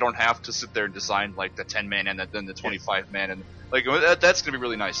 because they don't have to sit there and design like the 10-man and then the 25-man, and like that's gonna be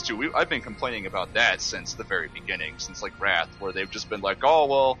really nice too. I've been complaining about that since the very beginning, since like Wrath, where they've just been like, oh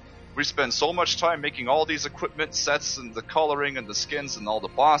well, we spend so much time making all these equipment sets and the coloring and the skins and all the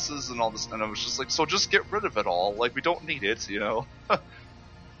bosses and all this, and I was just like, so just get rid of it all. Like, we don't need it, you know?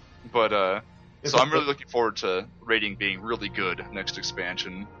 But, so I'm really looking forward to rating being really good next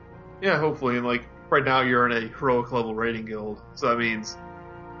expansion. Yeah, hopefully. And like, right now you're in a heroic level raiding guild, so that means,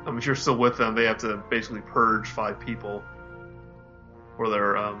 if you're still with them, they have to basically purge 5 people for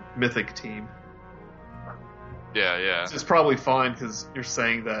their mythic team. Yeah. It's probably fine, because you're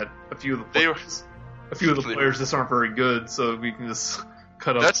saying that a few of the players just aren't very good, so we can just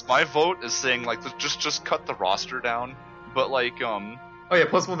cut up. That's my vote, is saying like just cut the roster down. But like oh yeah,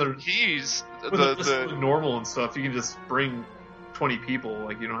 plus when they're the normal and stuff, you can just bring 20 people.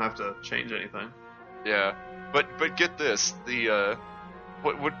 Like you don't have to change anything. Yeah, but get this, the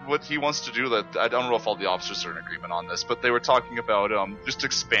what he wants to do, that I don't know if all the officers are in agreement on this, but they were talking about just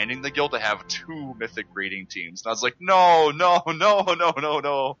expanding the guild to have 2 mythic raiding teams, and I was like, no,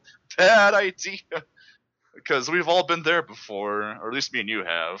 bad idea, because we've all been there before, or at least me and you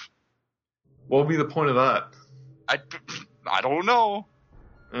have. What would be the point of that? I don't know.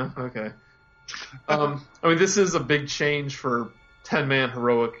 Okay. This is a big change for 10-man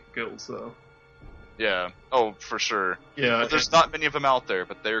heroic guilds, though. Yeah. Oh, for sure. Yeah. There's not many of them out there,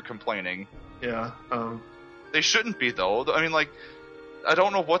 but they're complaining. Yeah. They shouldn't be, though. I mean, like, I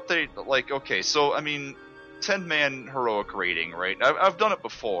don't know what they like. Okay, so 10-man heroic rating, right? I've done it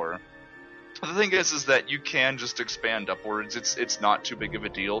before, The thing is that you can just expand upwards. It's not too big of a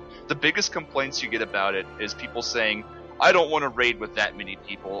deal. The biggest complaints you get about it is people saying, I don't want to raid with that many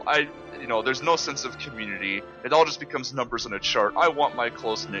people. There's no sense of community. It all just becomes numbers on a chart. I want my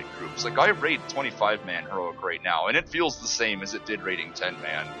close-knit groups. Like, I raid 25-man heroic right now, and it feels the same as it did raiding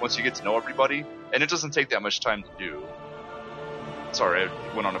 10-man. Once you get to know everybody, and it doesn't take that much time to do. Sorry,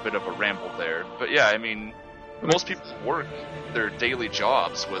 I went on a bit of a ramble there. But yeah, I mean, most people work their daily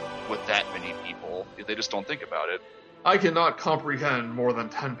jobs with that many people. They just don't think about it. I cannot comprehend more than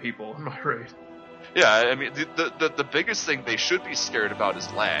 10 people in my raid. Yeah, I mean, the biggest thing they should be scared about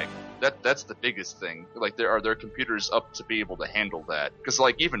is lag. That's the biggest thing. Like, are their computers up to be able to handle that? Because,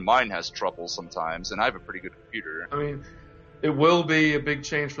 like, even mine has trouble sometimes, and I have a pretty good computer. I mean, it will be a big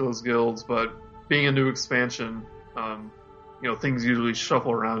change for those guilds, but being a new expansion, things usually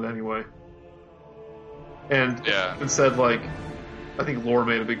shuffle around anyway. And instead, like, I think Lore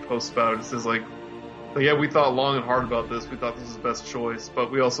made a big post about it. It says, like, yeah, we thought long and hard about this. We thought this was the best choice,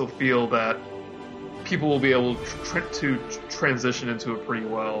 but we also feel that people will be able to transition into it pretty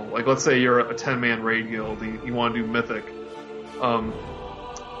well. Like, let's say you're a 10-man raid guild, you want to do Mythic.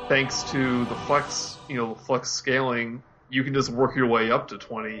 Thanks to the flex scaling, you can just work your way up to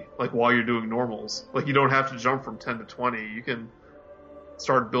 20, like, while you're doing normals. Like, you don't have to jump from 10 to 20. You can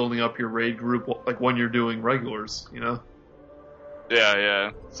start building up your raid group, like, when you're doing regulars,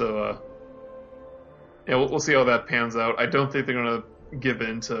 Yeah. So, we'll see how that pans out. I don't think they're going to give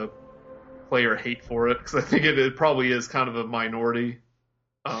in to player hate for it, because I think it probably is kind of a minority.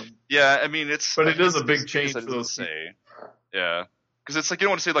 Yeah, I mean, but it is a big change for those. Yeah, because it's like, you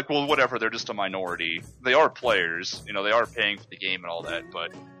don't want to say, like, well, whatever, they're just a minority. They are players, they are paying for the game and all that.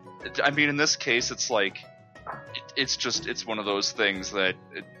 But I mean, in this case, it's like it's one of those things that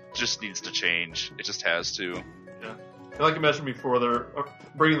it just needs to change. It just has to. Yeah, and like I mentioned before, they're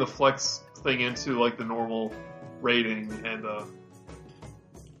bringing the flex thing into, like, the normal rating, and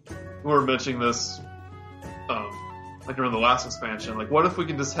we were mentioning this, like, during the last expansion. Like, what if we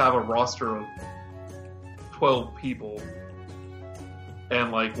can just have a roster of 12 people,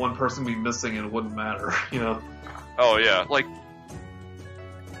 and, like, one person be missing and it wouldn't matter, Oh yeah, like,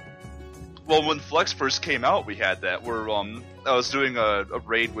 well, when Flex first came out, we had that, where I was doing a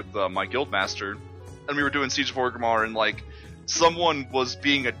raid with my guildmaster, and we were doing Siege of Orgrimmar, and, like, someone was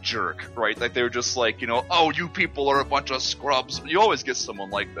being a jerk, right? Like, they were just like, oh, you people are a bunch of scrubs. You always get someone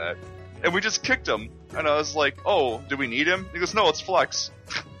like that. And we just kicked him. And I was like, oh, do we need him? He goes, no, it's Flex.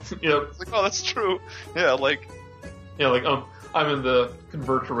 Yep. It's like, oh, that's true. Yeah, like... Yeah, like, I'm in the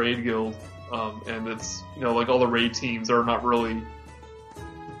Convert to Raid guild, and it's, like, all the raid teams are not really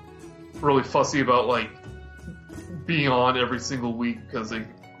fussy about, like, being on every single week, because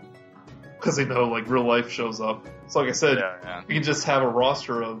they know, like, real life shows up. So, like I said, we can just have a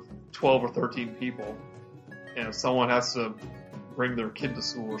roster of 12 or 13 people, and if someone has to bring their kid to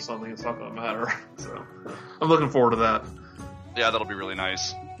school or something, it's not going to matter. So, I'm looking forward to that. Yeah, that'll be really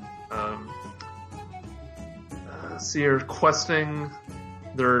nice. See, your questing,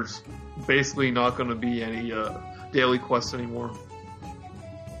 there's basically not going to be any daily quests anymore.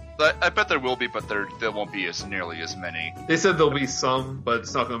 I bet there will be, but there won't be nearly as many. They said there'll be some, but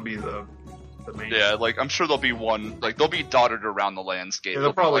it's not going to be the main. Yeah, like, I'm sure there'll be one, like, they'll be dotted around the landscape. Yeah,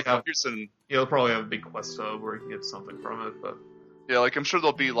 they'll probably have a big quest hub where you can get something from it, but... Yeah, like, I'm sure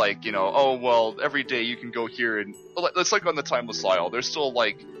there'll be, like, oh, well, every day you can go here and... It's like on the Timeless Isle. There's still,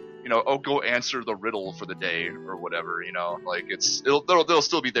 like, oh, go answer the riddle for the day, or whatever, Like, they'll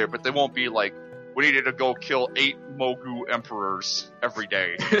still be there, but they won't be, like, we needed to go kill 8 Mogu Emperors every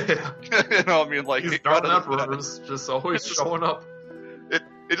day. I mean, like... These darn Emperors just always showing up.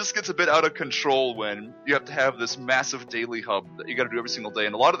 It just gets a bit out of control when you have to have this massive daily hub that you gotta do every single day,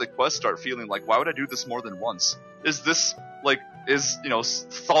 and a lot of the quests start feeling like, why would I do this more than once? Is this, like,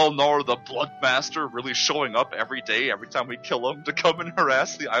 Thalnar the Bloodmaster really showing up every day, every time we kill him, to come and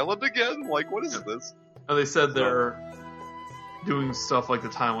harass the island again? Like, what is this? And they said they're doing stuff like the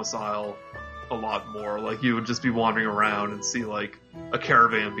Timeless Isle a lot more. Like, you would just be wandering around and see, like, a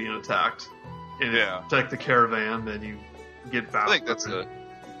caravan being attacked. And if you attack the caravan, then you get back. I think that's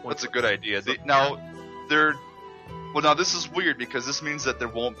a good idea. Now this is weird, because this means that there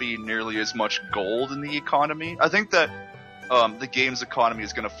won't be nearly as much gold in the economy. I think that the game's economy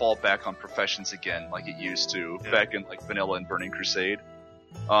is going to fall back on professions again, like it used to back in, like, Vanilla and Burning Crusade.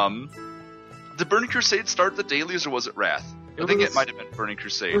 Did Burning Crusade start the dailies, or was it Wrath? I think it might have been Burning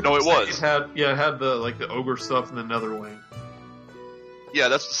Crusade. No, it was. It had the ogre stuff in the Netherwing. Yeah,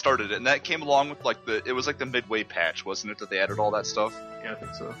 that's what started it, and that came along with it was like the midway patch, wasn't it? That they added all that stuff. Yeah, I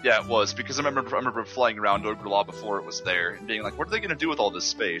think so. Yeah, it was, because I remember flying around Ogre Law before it was there and being like, what are they gonna do with all this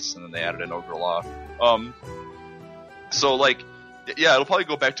space? And then they added in Ogre Law. So like, yeah, it'll probably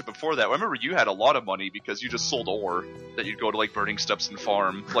go back to before that. I remember you had a lot of money because you just sold ore that you'd go to like Burning Steps and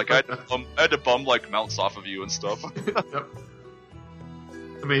farm. Like I had to bum like mounts off of you and stuff. Yep.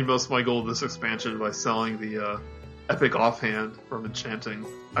 I made most of my gold this expansion by selling the epic offhand from enchanting.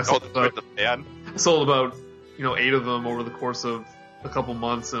 I sold the fan. I sold about 8 of them over the course of a couple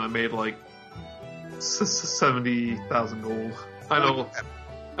months, and I made like 70,000 gold.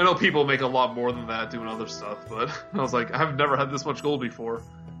 I know people make a lot more than that doing other stuff, but I was like, I've never had this much gold before.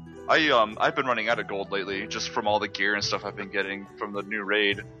 I've been running out of gold lately, just from all the gear and stuff I've been getting from the new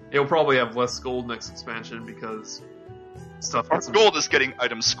raid. You'll probably have less gold next expansion because stuff. Our gold is getting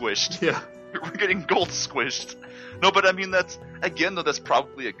items squished. Yeah, we're getting gold squished. No, but I mean that's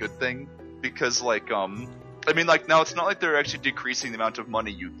probably a good thing because now it's not like they're actually decreasing the amount of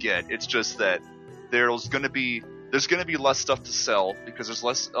money you get. It's just that there's gonna be less stuff to sell because there's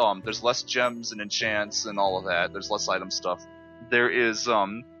less gems and enchants and all of that. There's less item stuff. There is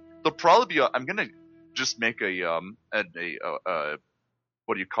there'll probably be I'm gonna just make a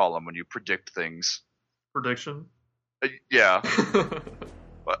what do you call them when you predict things? Prediction? Yeah.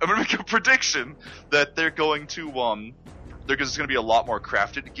 I'm gonna make a prediction that there's going to be a lot more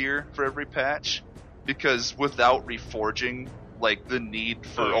crafted gear for every patch because without reforging, like the need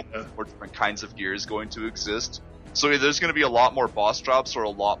for all different kinds of gear is going to exist. So there's going to be a lot more boss drops or a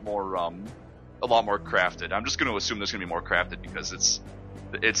lot more crafted. I'm just going to assume there's going to be more crafted because it's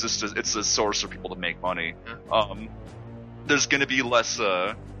a source for people to make money. There's going to be less.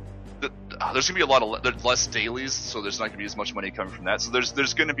 There's going to be less dailies, so there's not going to be as much money coming from that. So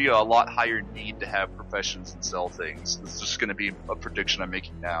there's going to be a lot higher need to have professions and sell things. It's just going to be a prediction I'm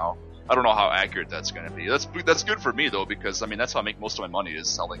making now. I don't know how accurate that's going to be. That's good for me though, because I mean that's how I make most of my money is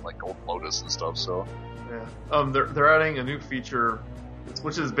selling like Gold Lotus and stuff. So yeah, they're adding a new feature,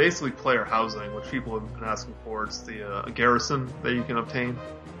 which is basically player housing, which people have been asking for. It's the garrison that you can obtain.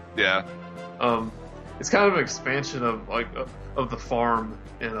 Yeah. It's kind of an expansion of the farm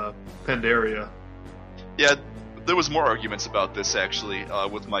in Pandaria. Yeah, there was more arguments about this actually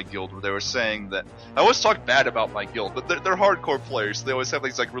with my guild, where they were saying that I always talk bad about my guild, but they're hardcore players. So they always have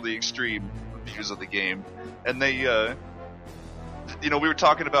these like really extreme views of the game, and they, we were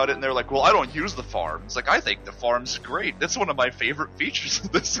talking about it, and they're like, "Well, I don't use the farm." It's like I think the farm's great. That's one of my favorite features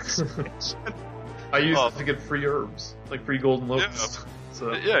of this expansion. I use it to get free herbs, like free golden locusts. Yeah.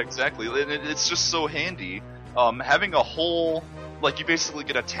 So. Yeah, exactly. And it's just so handy. Having a whole, like, you basically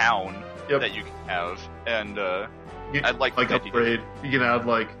get a town that you can have, and I'd like upgrade. You can add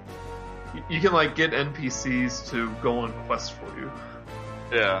you can get NPCs to go on quests for you.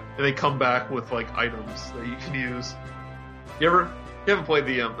 Yeah, and they come back with items that you can use. You haven't played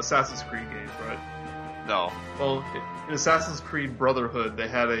the Assassin's Creed games, right? No. Well, in Assassin's Creed Brotherhood, they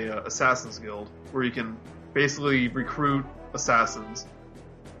had a Assassin's Guild where you can basically recruit assassins,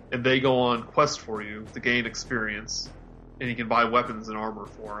 and they go on quests for you to gain experience, and you can buy weapons and armor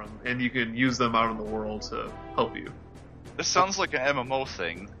for them, and you can use them out in the world to help you. This sounds like an MMO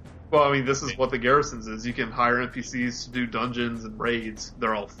thing. Well, I mean, this is what the garrisons is. You can hire NPCs to do dungeons and raids.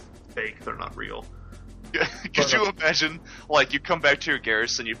 They're all fake. They're not real. Could you imagine, you come back to your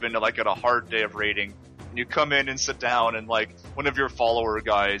garrison, you've been to, on a hard day of raiding, and you come in and sit down, and, one of your follower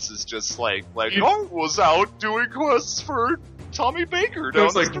guys is just I was out doing quests for Tommy Baker.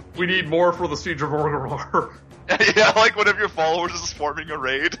 It's we need more for the Siege of Orgrimmar. Yeah, one of your followers is forming a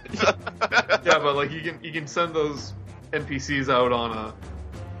raid. Yeah, but, you can send those NPCs out on a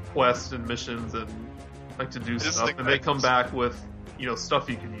quest and missions and, to do stuff, and they come back with, stuff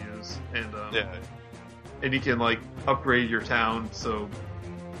you can use, and, and you can, upgrade your town, so...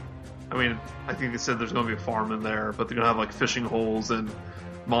 I mean, I think they said there's going to be a farm in there, but they're going to have, fishing holes and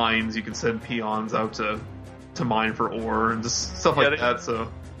mines. You can send peons out to mine for ore and just stuff like that,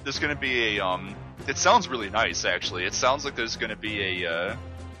 so... There's going to be a, it sounds really nice, actually. It sounds like there's going to be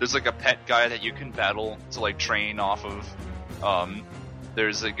there's, a pet guy that you can battle to, train off of.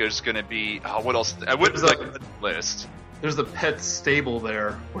 There's going to be... what else? I wouldn't, a list. There's a pet stable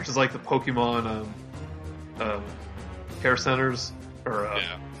there, which is like the Pokemon, care centers, or...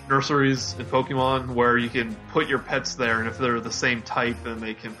 nurseries in Pokemon where you can put your pets there, and if they're the same type, then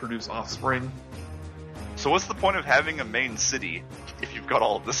they can produce offspring. So what's the point of having a main city if you've got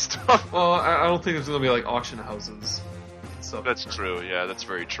all of this stuff? Well, I don't think there's going to be auction houses. That's true. Yeah, that's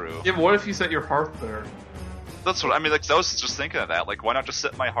very true. Yeah, but what if you set your hearth there? That's what I mean. I was just thinking of that. Why not just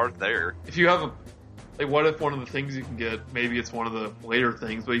set my hearth there? If you have like, what if one of the things you can get, maybe it's one of the later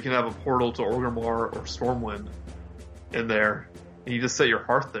things, but you can have a portal to Orgrimmar or Stormwind in there, and you just set your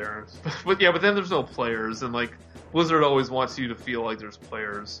hearth there. But then there's no players, and like Blizzard always wants you to feel like there's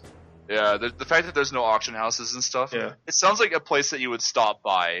players. Yeah, the fact that there's no auction houses and stuff. Yeah. It sounds like a place that you would stop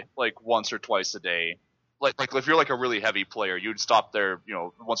by like once or twice a day. Like if you're like a really heavy player, you'd stop there,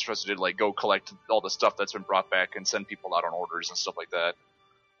 once or twice a day to like go collect all the stuff that's been brought back and send people out on orders and stuff like that.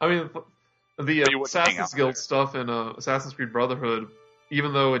 I mean, the Assassin's Guild stuff in Assassin's Creed Brotherhood,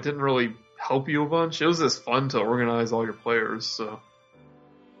 even though it didn't really help you a bunch, it was just fun to organize all your players. So.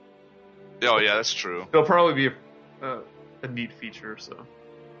 Oh yeah, that's true. It'll probably be a neat feature. So.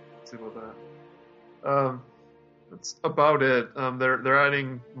 Let's see about that. That's about it. They're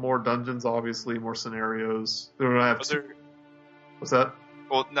adding more dungeons, obviously, more scenarios. They're gonna have. What's that?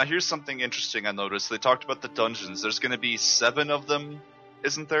 Well, now here's something interesting I noticed. They talked about the dungeons. There's going to be 7 of them,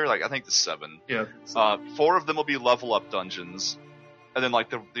 isn't there? Like I think the 7. Yeah. 4 of them will be level up dungeons, and then like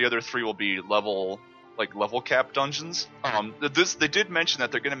the other 3 will be level cap dungeons. They did mention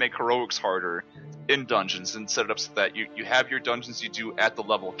that they're going to make heroics harder in dungeons and set it up so that you have your dungeons you do at the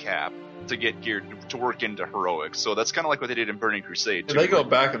level cap to get geared to work into heroics. So that's kind of like what they did in Burning Crusade too. And they go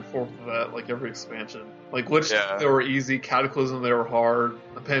back and forth with that like every expansion. Like they were easy, Cataclysm they were hard,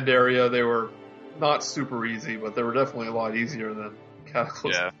 Pandaria they were not super easy, but they were definitely a lot easier than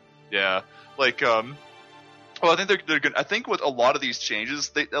Cataclysm. Yeah. Like well, I think they're good. I think with a lot of these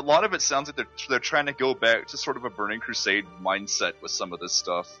changes, a lot of it sounds like they're trying to go back to sort of a Burning Crusade mindset with some of this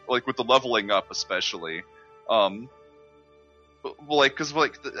stuff, like with the leveling up, especially. What was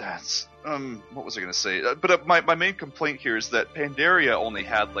I gonna say? But my main complaint here is that Pandaria only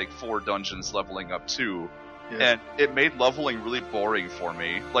had like 4 dungeons leveling up too, and it made leveling really boring for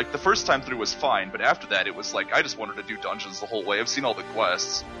me. Like the first time through was fine, but after that it was like I just wanted to do dungeons the whole way. I've seen all the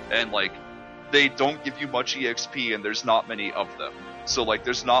quests, and like. They don't give you much EXP, and there's not many of them. So, like,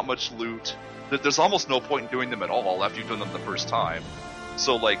 there's not much loot. There's almost no point in doing them at all after you've done them the first time.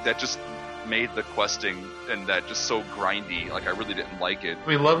 So, like, that just made the questing and that just so grindy. Like, I really didn't like it. I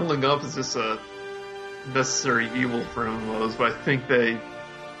mean, leveling up is just a necessary evil for MMOs, but I think they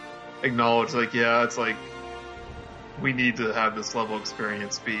acknowledge, like, yeah, it's like, we need to have this level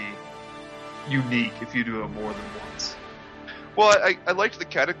experience be unique if you do it more than once. Well, I liked the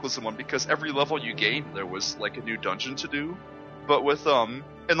Cataclysm one because every level you gained there was like a new dungeon to do. But with and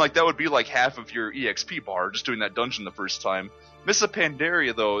like that would be like half of your EXP bar just doing that dungeon the first time. Miss a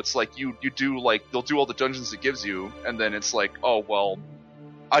Pandaria though, it's like you do like they'll do all the dungeons it gives you, and then it's like, oh well,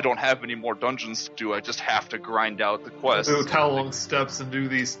 I don't have any more dungeons to do. I just have to grind out the quests. Do Talong steps and do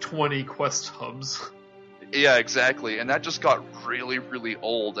these 20 quest hubs. Yeah, exactly. And that just got really, really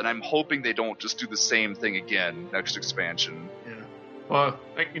old, and I'm hoping they don't just do the same thing again next expansion. Yeah. Well,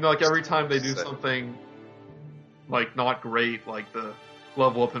 like every time they do something, like, not great, like the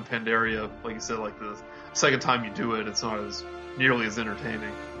level up in Pandaria, like you said, like the second time you do it, it's not as nearly as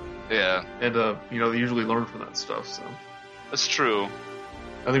entertaining. Yeah. And, they usually learn from that stuff, so. That's true.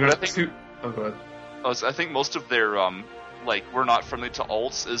 And they're gonna Oh, go ahead. I think most of their, like, we're not friendly to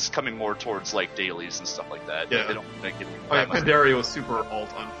alts is coming more towards, like, dailies and stuff like that. Yeah. They don't make it Pandaria was super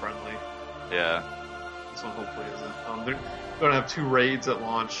alt unfriendly. Yeah. This one hopefully isn't. They're going to have 2 raids at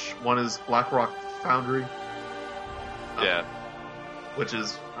launch. One is Blackrock Foundry. Yeah. Which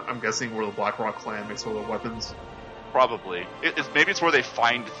is, I'm guessing, where the Blackrock clan makes all the weapons. Probably. Maybe it's where they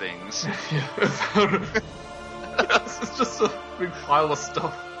find things. It's just a big pile of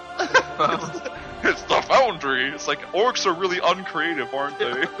stuff. It's the Foundry. It's like, orcs are really uncreative, aren't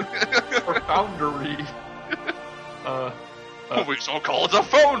they? Or Foundry. We shall call it a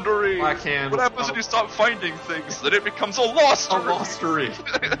Foundry. Blackhand. What happens when you stop finding things? Then it becomes a lostery.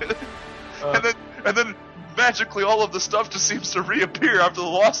 And then magically all of the stuff just seems to reappear after the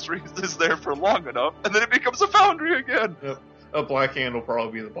lostery is there for long enough, and then it becomes a Foundry again. Yep. A Blackhand will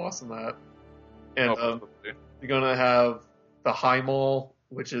probably be the boss in that. And you're gonna have the High Mall,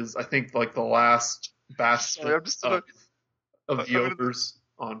 which is, I think, like the last bastion of the ogres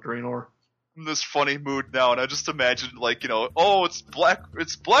on Draenor. I'm in this funny mood now, and I just imagined, like, it's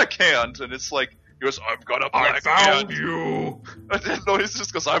Blackhand, and it's like, he goes, I've got a black hand. I found you! No, he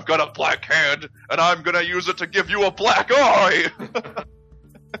just goes, I've got a black hand, and I'm gonna use it to give you a black eye!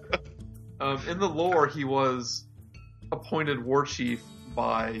 In the lore, he was appointed war chief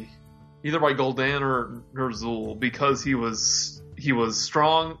either by Gul'dan or Ner'zhul, because he was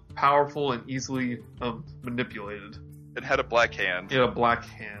strong, powerful, and easily manipulated. And had a black hand. He had a black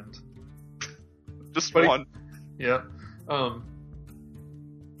hand. Just one. Yeah.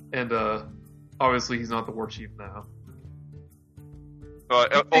 And obviously he's not the war chief now.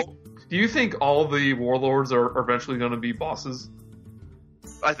 Do you think all the warlords are eventually going to be bosses?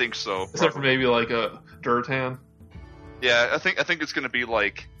 I think so. Except for maybe like a Duratan. Yeah, I think it's going to be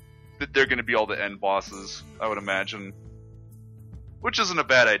like they're going to be all the end bosses. I would imagine, which isn't a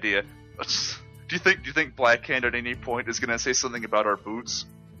bad idea. Do you think Blackhand at any point is going to say something about our boots,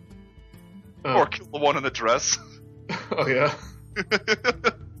 or kill the one in the dress? Oh yeah.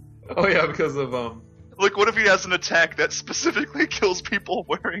 Oh yeah, because of Like, what if he has an attack that specifically kills people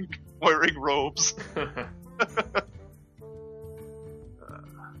wearing robes?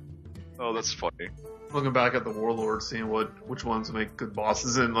 Oh, that's funny. Looking back at the warlords, seeing which ones make good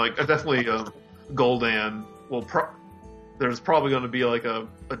bosses, and like definitely Gul'dan. Well, there's probably going to be like a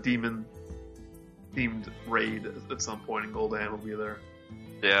demon themed raid at some point, and Gul'dan will be there.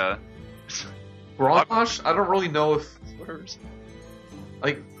 Yeah. Grommash, I don't really know if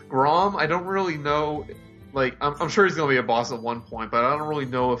like Grom, I don't really know. Like, I'm sure he's going to be a boss at one point, but I don't really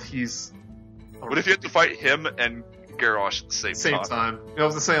know if he's. What if you have to fight him and Garrosh at the same time? You know, I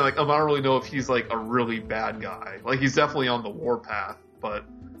was just saying, like, I don't really know if he's like a really bad guy. Like, he's definitely on the warpath, but.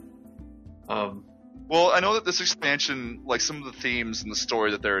 Well, I know that this expansion, like some of the themes in the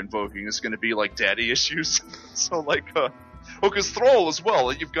story that they're invoking, is going to be like daddy issues. So like, because Thrall as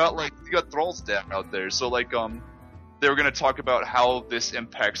well. You got Thrall's dad out there, so like they were going to talk about how this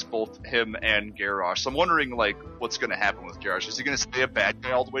impacts both him and Garrosh. So I'm wondering, like, what's going to happen with Garrosh. Is he going to stay a bad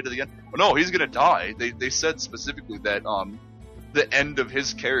guy all the way to the end? Oh, no, he's going to die. They said specifically that the end of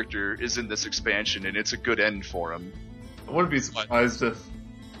his character is in this expansion, and it's a good end for him. I wouldn't be surprised if.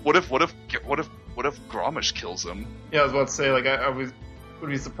 What if Grommash kills him? Yeah, I was about to say, like, I would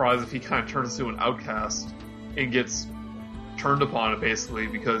be surprised if he kind of turns into an outcast and gets turned upon, basically,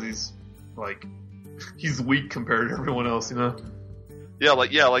 because he's weak compared to everyone else, you know? Yeah,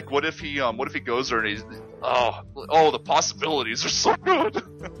 like what if he goes there and he's the possibilities are so good.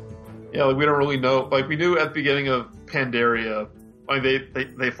 Yeah, like we don't really know. Like we knew at the beginning of Pandaria, like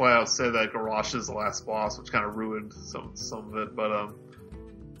they flat out said that Garrosh is the last boss, which kind of ruined some of it. But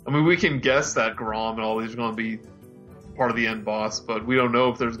I mean, we can guess that Grom and all these are going to be part of the end boss, but we don't know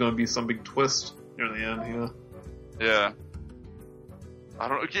if there's going to be some big twist near the end, you know? Yeah. I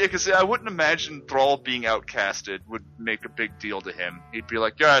don't know, yeah, because I wouldn't imagine Thrall being outcasted would make a big deal to him. He'd be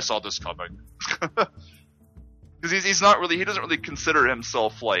like, yeah, I saw this coming. Because he doesn't really consider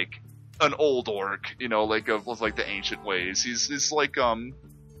himself like an old orc, you know, like of like the ancient ways. He's like, I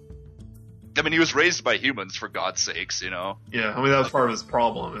mean, he was raised by humans, for God's sakes, you know? Yeah, I mean, that was part of his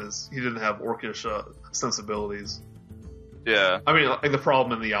problem, is he didn't have orcish sensibilities. Yeah. I mean, like the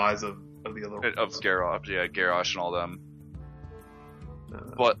problem in the eyes of the other Of Garrosh, yeah, Garrosh and all them.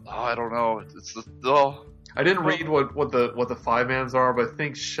 But I don't know. I didn't read what the 5-mans are, but I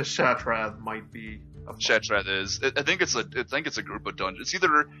think Shatrath might be. Shatrath is. I think it's a group of dungeons. It's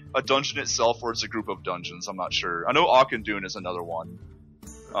either a dungeon itself or it's a group of dungeons. I'm not sure. I know Auchindoun is another one,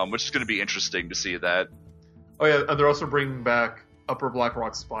 which is going to be interesting to see that. Oh yeah, and they're also bringing back Upper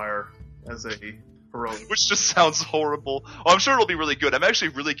Blackrock Spire as a heroic. Which just sounds horrible. Oh, I'm sure it'll be really good. I'm actually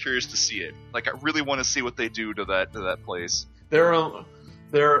really curious to see it. Like, I really want to see what they do to that place.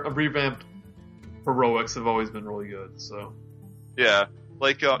 Their revamped heroics have always been really good, so. Yeah.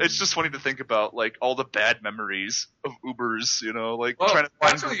 Like, it's just funny to think about, like, all the bad memories of Ubers, you know, like, trying to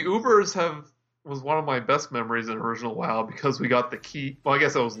find... Actually, Ubers was one of my best memories in original WoW, because we got the key... Well, I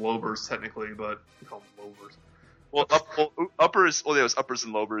guess it was Lobers, technically, but we call them Lobers. Uppers... Well, yeah, it was Uppers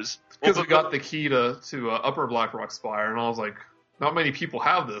and Lobers. Because we got the key to Upper Blackrock Spire, and I was like, not many people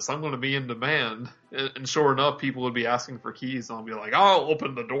have this. I'm going to be in demand. And sure enough, people would be asking for keys, and I'll be like, I'll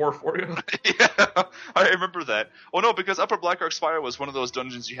open the door for you. Yeah, I remember that. Oh no, because Upper Blackrock Spire was one of those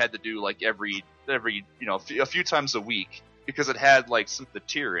dungeons you had to do like every a few times a week, because it had like the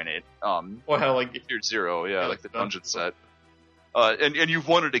tier in it. Well, had like tier 0, yeah, like the dungeon set. And you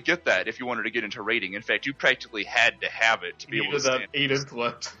wanted to get that if you wanted to get into raiding. In fact, you practically had to have it to be able to stand. That 8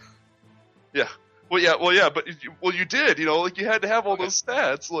 intellect. Yeah. Well, yeah, but you did, you know, like you had to have all those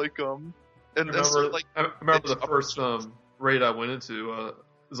stats, like I remember the first raid I went into,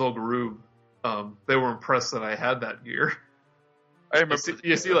 Zul'Gurub. They were impressed that I had that gear. I remember.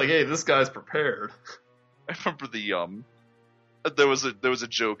 You see, like, hey, this guy's prepared. I remember there was a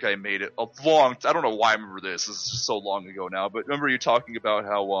joke I made it I don't know why I remember this. This is just so long ago now, but remember you talking about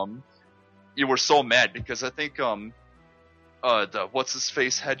how you were so mad because I think the what's his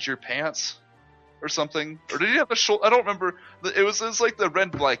face had your pants or something, or did he have the shoulder? I don't remember. It was like the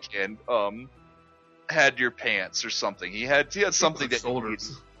red black hand had your pants or something. He had something that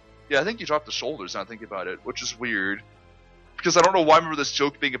shoulders. Yeah, I think he dropped the shoulders. Now I think about it, which is weird because I don't know why I remember this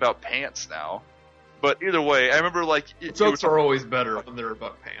joke being about pants now. But either way, I remember like jokes are always better when they're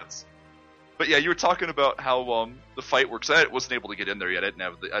about pants. But yeah, you were talking about how the fight works. I wasn't able to get in there yet.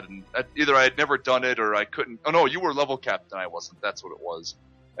 Either I had never done it or I couldn't. Oh no, you were level capped and I wasn't. That's what it was.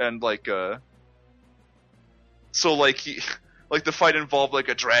 And like, so like like the fight involved like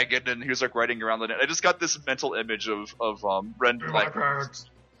a dragon and he was like riding around the net. I just got this mental image of Ren like,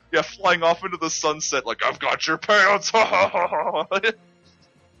 yeah, flying off into the sunset like I've got your pants. I think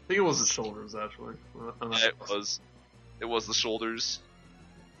it was the shoulders actually. Yeah, it was the shoulders.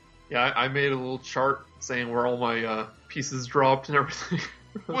 Yeah, I made a little chart saying where all my pieces dropped and everything.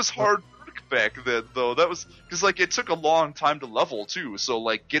 It was hard work back then, though. That was because like it took a long time to level too. So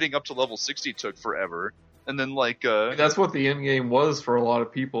like getting up to level 60 took forever, and then like that's what the end game was for a lot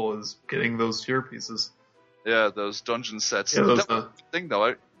of people, is getting those tier pieces. Yeah, those dungeon sets. Yeah, that was the thing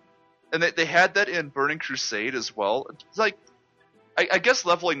though. And they had that in Burning Crusade as well. It's like I guess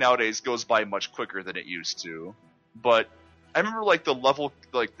leveling nowadays goes by much quicker than it used to, but I remember like the level,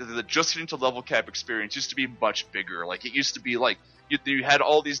 like the just getting to level cap experience used to be much bigger. Like it used to be like you had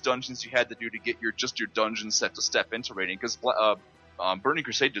all these dungeons you had to do to get your dungeon set to step into raiding. Because Burning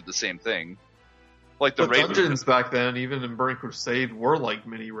Crusade did the same thing. Like the dungeons back then, even in Burning Crusade, were like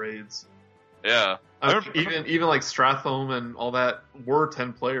mini raids. Yeah, I remember even like Strathome and all that were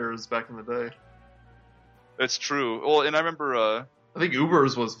 10 players back in the day. It's true. Well, and I remember I think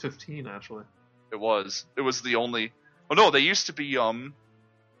Uber's was 15 actually. It was the only. Oh no, they used to be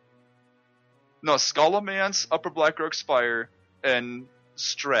Scholomance, Upper Blackrock Spire, and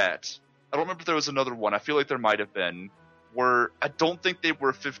Strat. I don't remember if there was another one. I feel like there might have been. I don't think they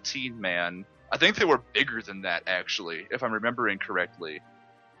were 15 man. I think they were bigger than that actually, if I'm remembering correctly.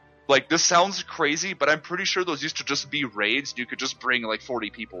 Like this sounds crazy, but I'm pretty sure those used to just be raids. You could just bring like 40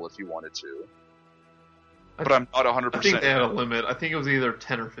 people if you wanted to. But I'm not 100%. I think they had a limit. I think it was either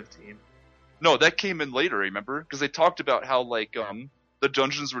 10 or 15. No, that came in later, remember? Because they talked about how, like, the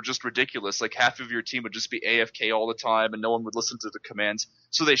dungeons were just ridiculous. Like, half of your team would just be AFK all the time, and no one would listen to the commands.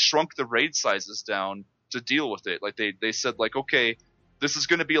 So they shrunk the raid sizes down to deal with it. Like, they said, like, okay, this is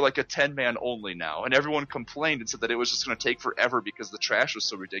going to be like a 10-man only now. And everyone complained and said that it was just going to take forever because the trash was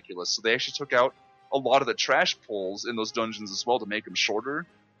so ridiculous. So they actually took out a lot of the trash pulls in those dungeons as well to make them shorter.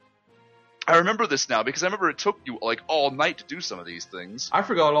 I remember this now because I remember it took you like all night to do some of these things. I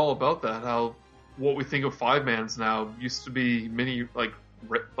forgot all about that. How what we think of 5-mans now used to be mini like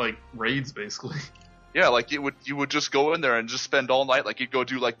raids basically. Yeah, like you would just go in there and just spend all night. Like you'd go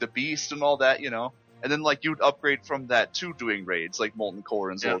do like the beast and all that, you know, and then like you'd upgrade from that to doing raids like Molten Core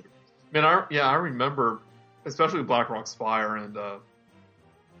and Zorg. Man, I remember, especially Blackrock Spire and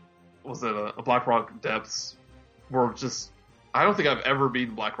was it a Blackrock Depths? Were just I don't think I've ever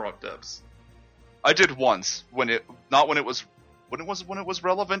beaten Blackrock Depths. I did once when it was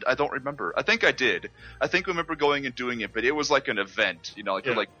relevant. I don't remember. I think I did. I remember going and doing it, but it was like an event, you know. Like,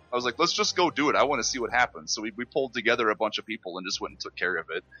 like I was like, let's just go do it. I want to see what happens. So we pulled together a bunch of people and just went and took care of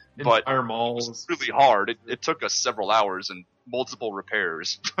it. But it was really hard. It took us several hours and multiple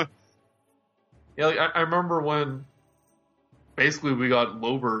repairs. Yeah, like, I remember when basically we got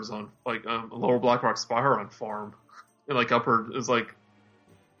Lobers on like Lower Blackrock Spire on farm, and like Upper is like.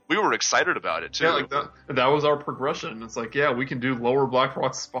 We were excited about it too. Yeah, like that was our progression. It's like, yeah, we can do Lower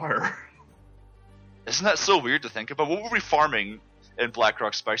Blackrock Spire. Isn't that so weird to think about? What were we farming in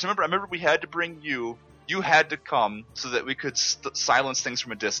Blackrock Spire? I remember we had to bring you. You had to come so that we could silence things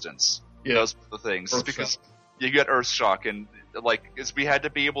from a distance. Yeah, those were the things. Because you get Earthshock and like we had to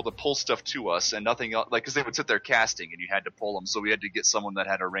be able to pull stuff to us and nothing else. Like because they would sit there casting and you had to pull them, so we had to get someone that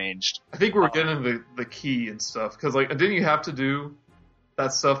had arranged. I think we were getting the key and stuff because like didn't you have to do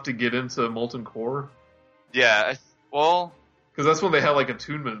that stuff to get into Molten Core? Yeah, well, because that's when they had like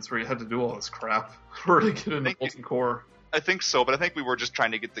attunements where you had to do all this crap for to get into Molten Core. I think so, but I think we were just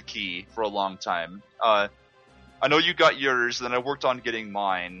trying to get the key for a long time. I know you got yours, then I worked on getting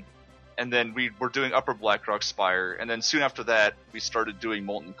mine, and then we were doing Upper Blackrock Spire, and then soon after that we started doing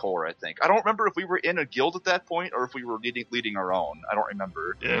Molten Core. I think I don't remember if we were in a guild at that point or if we were leading our own. I don't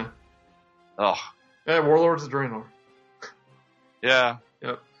remember. Yeah. Oh. Yeah, Warlords of Draenor. Yeah.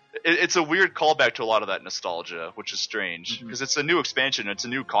 Yep. It's a weird callback to a lot of that nostalgia, which is strange because it's a new expansion, it's a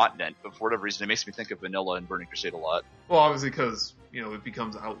new continent, but for whatever reason, it makes me think of Vanilla and Burning Crusade a lot. Well, obviously because it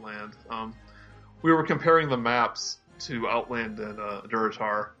becomes Outland. We were comparing the maps to Outland and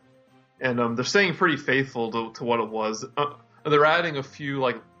Durotar, and they're staying pretty faithful to what it was. They're adding a few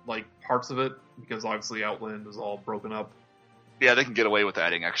like parts of it because obviously Outland is all broken up. Yeah, they can get away with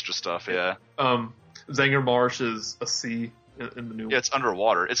adding extra stuff. Yeah. Zanger Marsh is a sea. In the new yeah, it's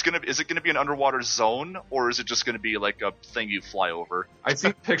underwater. Is it gonna be an underwater zone, or is it just gonna be like a thing you fly over? I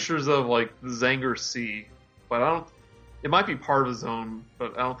see pictures of like the Zanger Sea, but I It might be part of a zone,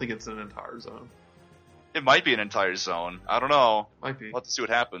 but I don't think it's an entire zone. It might be an entire zone. I don't know. Might be. We'll have to see what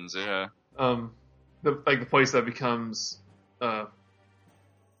happens. Yeah. The place that becomes Hellfire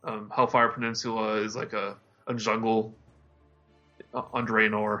Peninsula is like a jungle on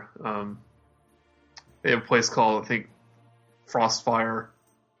Draenor. They have a place called, I think, Frostfire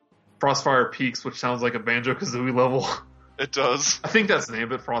Peaks, which sounds like a Banjo-Kazooie level. It does. I think that's the name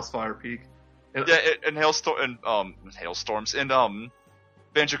of it, Frostfire Peak. And hailstorms and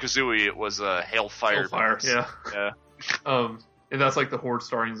Banjo-Kazooie it was Hailfire. Yeah. And that's like the Horde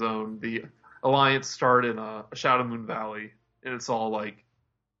starting zone. The Alliance start in a Shadow Moon Valley, and it's like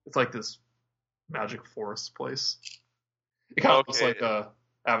this magic forest place. It kind of looks like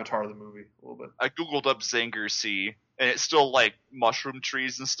Avatar the movie a little bit. I googled up Zanger Sea, and it's still like mushroom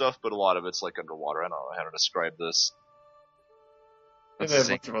trees and stuff, but a lot of it's like underwater. I don't know how to describe this. And they have a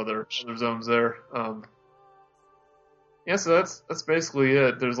bunch of other zones there. Yeah, so that's basically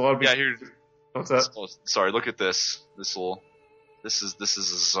it. There's a lot of here. What's that? Sorry, look at this. This is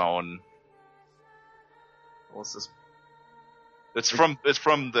a zone. What's this? It's from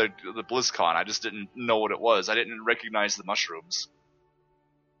the BlizzCon. I just didn't know what it was. I didn't recognize the mushrooms.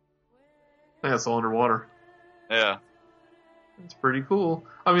 Yeah, it's all underwater. Yeah. It's pretty cool.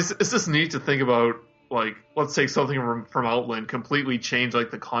 I mean, it's just neat to think about, like, let's take something from Outland, completely change,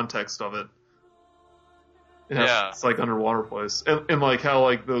 like, the context of it. It's like underwater place. And like, how,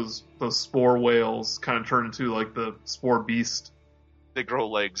 like, those spore whales kind of turn into, like, the spore beast. They grow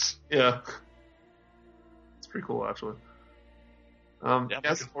legs. Yeah. It's pretty cool, actually. I'm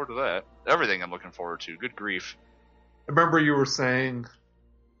looking forward to that. Everything I'm looking forward to. Good grief. I remember you were saying,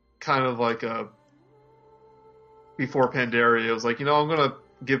 kind of like before Pandaria, it was like, I'm gonna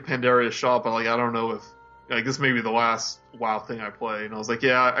give Pandaria a shot, but like I don't know if like this may be the last WoW thing I play. And I was like,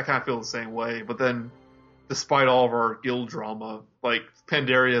 yeah, I kind of feel the same way. But then, despite all of our guild drama, like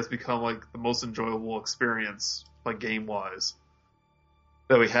Pandaria has become like the most enjoyable experience, like game wise,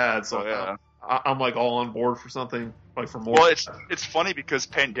 that we had. So I'm like all on board for something like for more. Well, it's funny because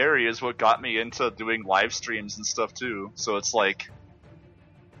Pandaria is what got me into doing live streams and stuff too. So it's like.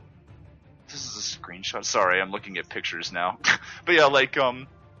 This is a screenshot. Sorry, I'm looking at pictures now. But yeah, like,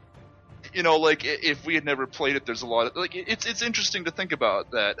 like if we had never played it, there's a lot of like it's interesting to think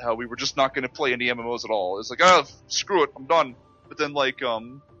about that how we were just not going to play any MMOs at all. It's like, screw it, I'm done. But then like,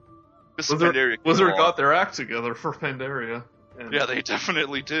 Blizzard got their act together for Pandaria. Yeah, they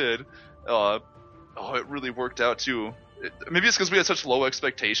definitely did. It really worked out too. Maybe it's because we had such low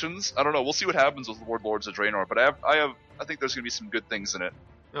expectations. I don't know. We'll see what happens with Lords of Draenor, but I think there's going to be some good things in it.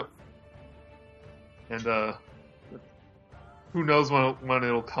 Yep. And who knows when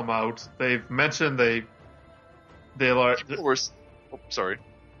it'll come out? They've mentioned they sorry.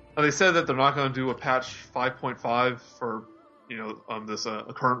 They said that they're not going to do a patch 5.5 for this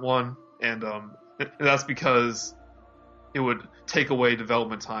current one, and that's because it would take away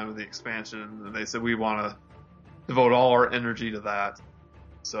development time of the expansion. And they said we want to devote all our energy to that.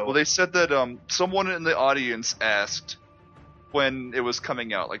 So they said that someone in the audience asked when it was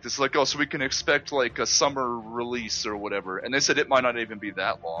coming out, like this, like, so we can expect like a summer release or whatever, and they said it might not even be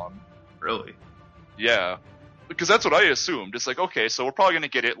that long. Really? Yeah, because that's what I assumed. It's like, okay, so we're probably gonna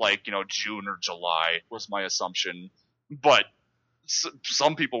get it like June or July was my assumption, but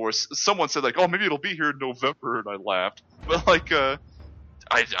someone said like, maybe it'll be here in November, and I laughed. But like, I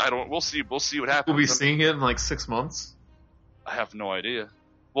don't. We'll see what happens. We'll be seeing it in like 6 months. I have no idea.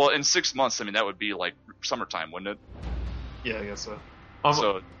 Well, in 6 months, I mean that would be like summertime, wouldn't it? Yeah, I guess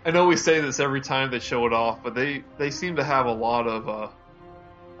so. I know we say this every time they show it off, but they seem to have a lot of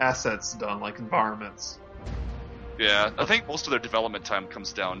assets done, like environments. Yeah, I think most of their development time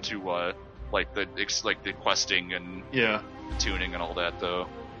comes down to like the questing and the tuning and all that, though.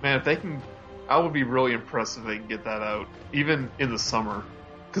 Man, if they can, I would be really impressed if they can get that out, even in the summer,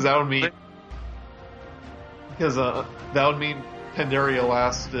 because that would mean Pandaria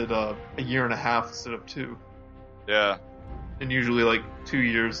lasted a year and a half instead of 2. Yeah. And usually, like 2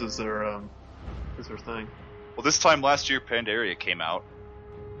 years is their thing. Well, this time last year, Pandaria came out.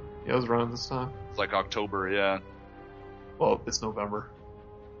 Yeah, it was around this time. It's like October, yeah. Well, it's November.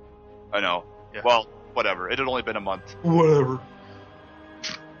 I know. Yeah. Well, whatever. It had only been a month. Whatever.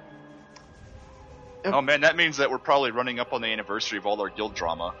 Yep. Oh man, that means that we're probably running up on the anniversary of all our guild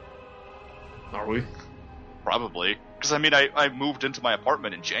drama. Are we? Probably. Because I mean, I moved into my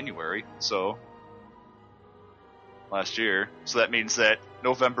apartment in January, so. Last year, so that means that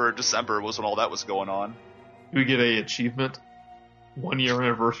November, December was when all that was going on. Do we get a achievement? 1 year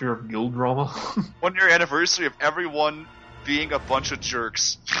anniversary of guild drama? 1 year anniversary of everyone being a bunch of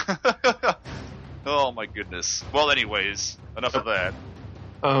jerks. Oh my goodness. Well, anyways, enough of that.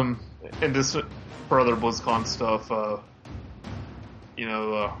 And just for other BlizzCon stuff,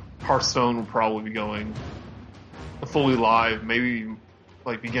 Hearthstone will probably be going fully live, maybe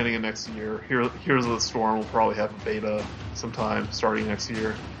like beginning of next year. Heroes of the Storm will probably have a beta sometime starting next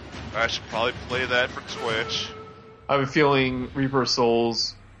year. I should probably play that for Twitch. I have a feeling Reaper of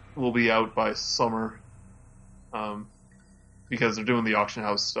Souls will be out by summer, because they're doing the auction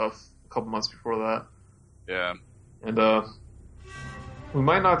house stuff a couple months before that. Yeah. And we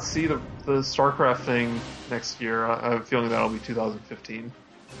might not see the StarCraft thing next year. I have a feeling that'll be 2015.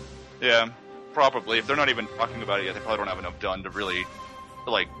 Yeah, probably. If they're not even talking about it yet, they probably don't have enough done to really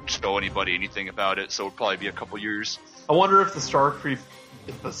show anybody anything about it. So it'll probably be a couple years. I wonder if the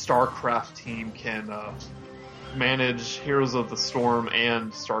StarCraft team can manage Heroes of the Storm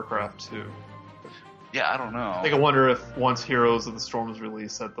and StarCraft 2. Yeah, I don't know. I wonder if once Heroes of the Storm is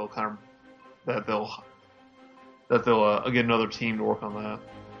released, that they'll get another team to work on that.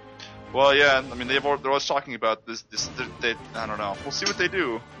 Well, yeah. I mean, they're always talking about this. I don't know. We'll see what they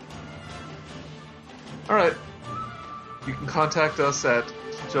do. All right. You can contact us at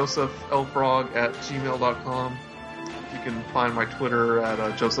josephlfrog@gmail.com. You can find my Twitter at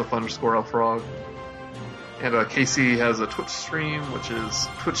joseph_lfrog. And Casey has a Twitch stream, which is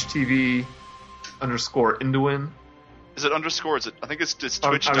twitch.tv_Induin. Is it underscore? Is it? I think it's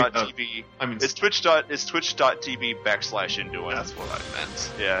twitch.tv. It's twitch.tv/Induin. That's what I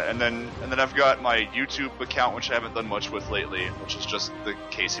meant. Yeah, and then I've got my YouTube account, which I haven't done much with lately, which is just the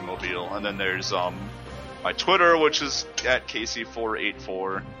Casey Mobile. And then there's my Twitter, which is at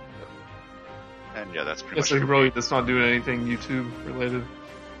Casey484. And yeah, that's pretty much it. Really, that's not doing anything YouTube related.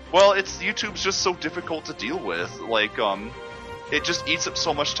 Well, YouTube's just so difficult to deal with. It just eats up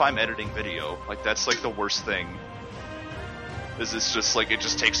so much time editing video. That's the worst thing. It's just it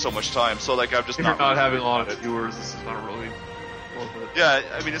just takes so much time. So I'm just if not. You're not having a lot of viewers. This is not really worth it. Yeah,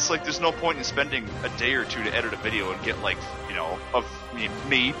 I mean, it's there's no point in spending a day or two to edit a video and get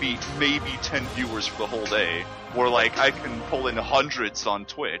maybe 10 viewers for the whole day. Where I can pull in hundreds on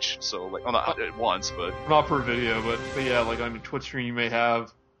Twitch. So not at once, but not per video, but yeah, on your Twitch stream you may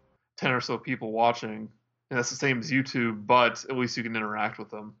have 10 or so people watching, and that's the same as YouTube, but at least you can interact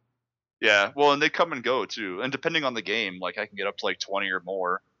with them. Yeah, well, and they come and go too, and depending on the game, I can get up to 20 or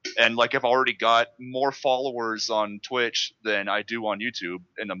more, and I've already got more followers on Twitch than I do on YouTube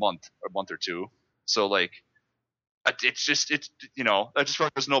in a month or two. So I just feel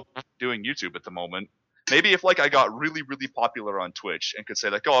there's no point doing YouTube at the moment. Maybe if I got really, really popular on Twitch and could say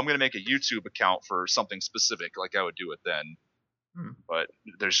I'm going to make a YouTube account for something specific, I would do it then. But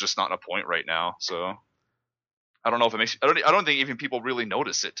there's just not a point right now, so I don't know if it makes. I don't think even people really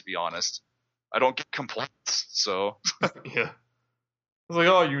notice it, to be honest. I don't get complaints, so yeah. It's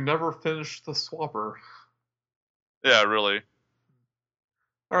oh, you never finished the swapper. Yeah, really.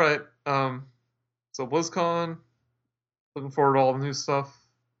 All right. So BlizzCon. Looking forward to all the new stuff,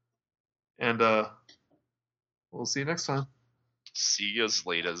 and we'll see you next time. See yas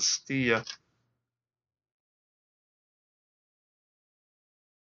laters. See ya.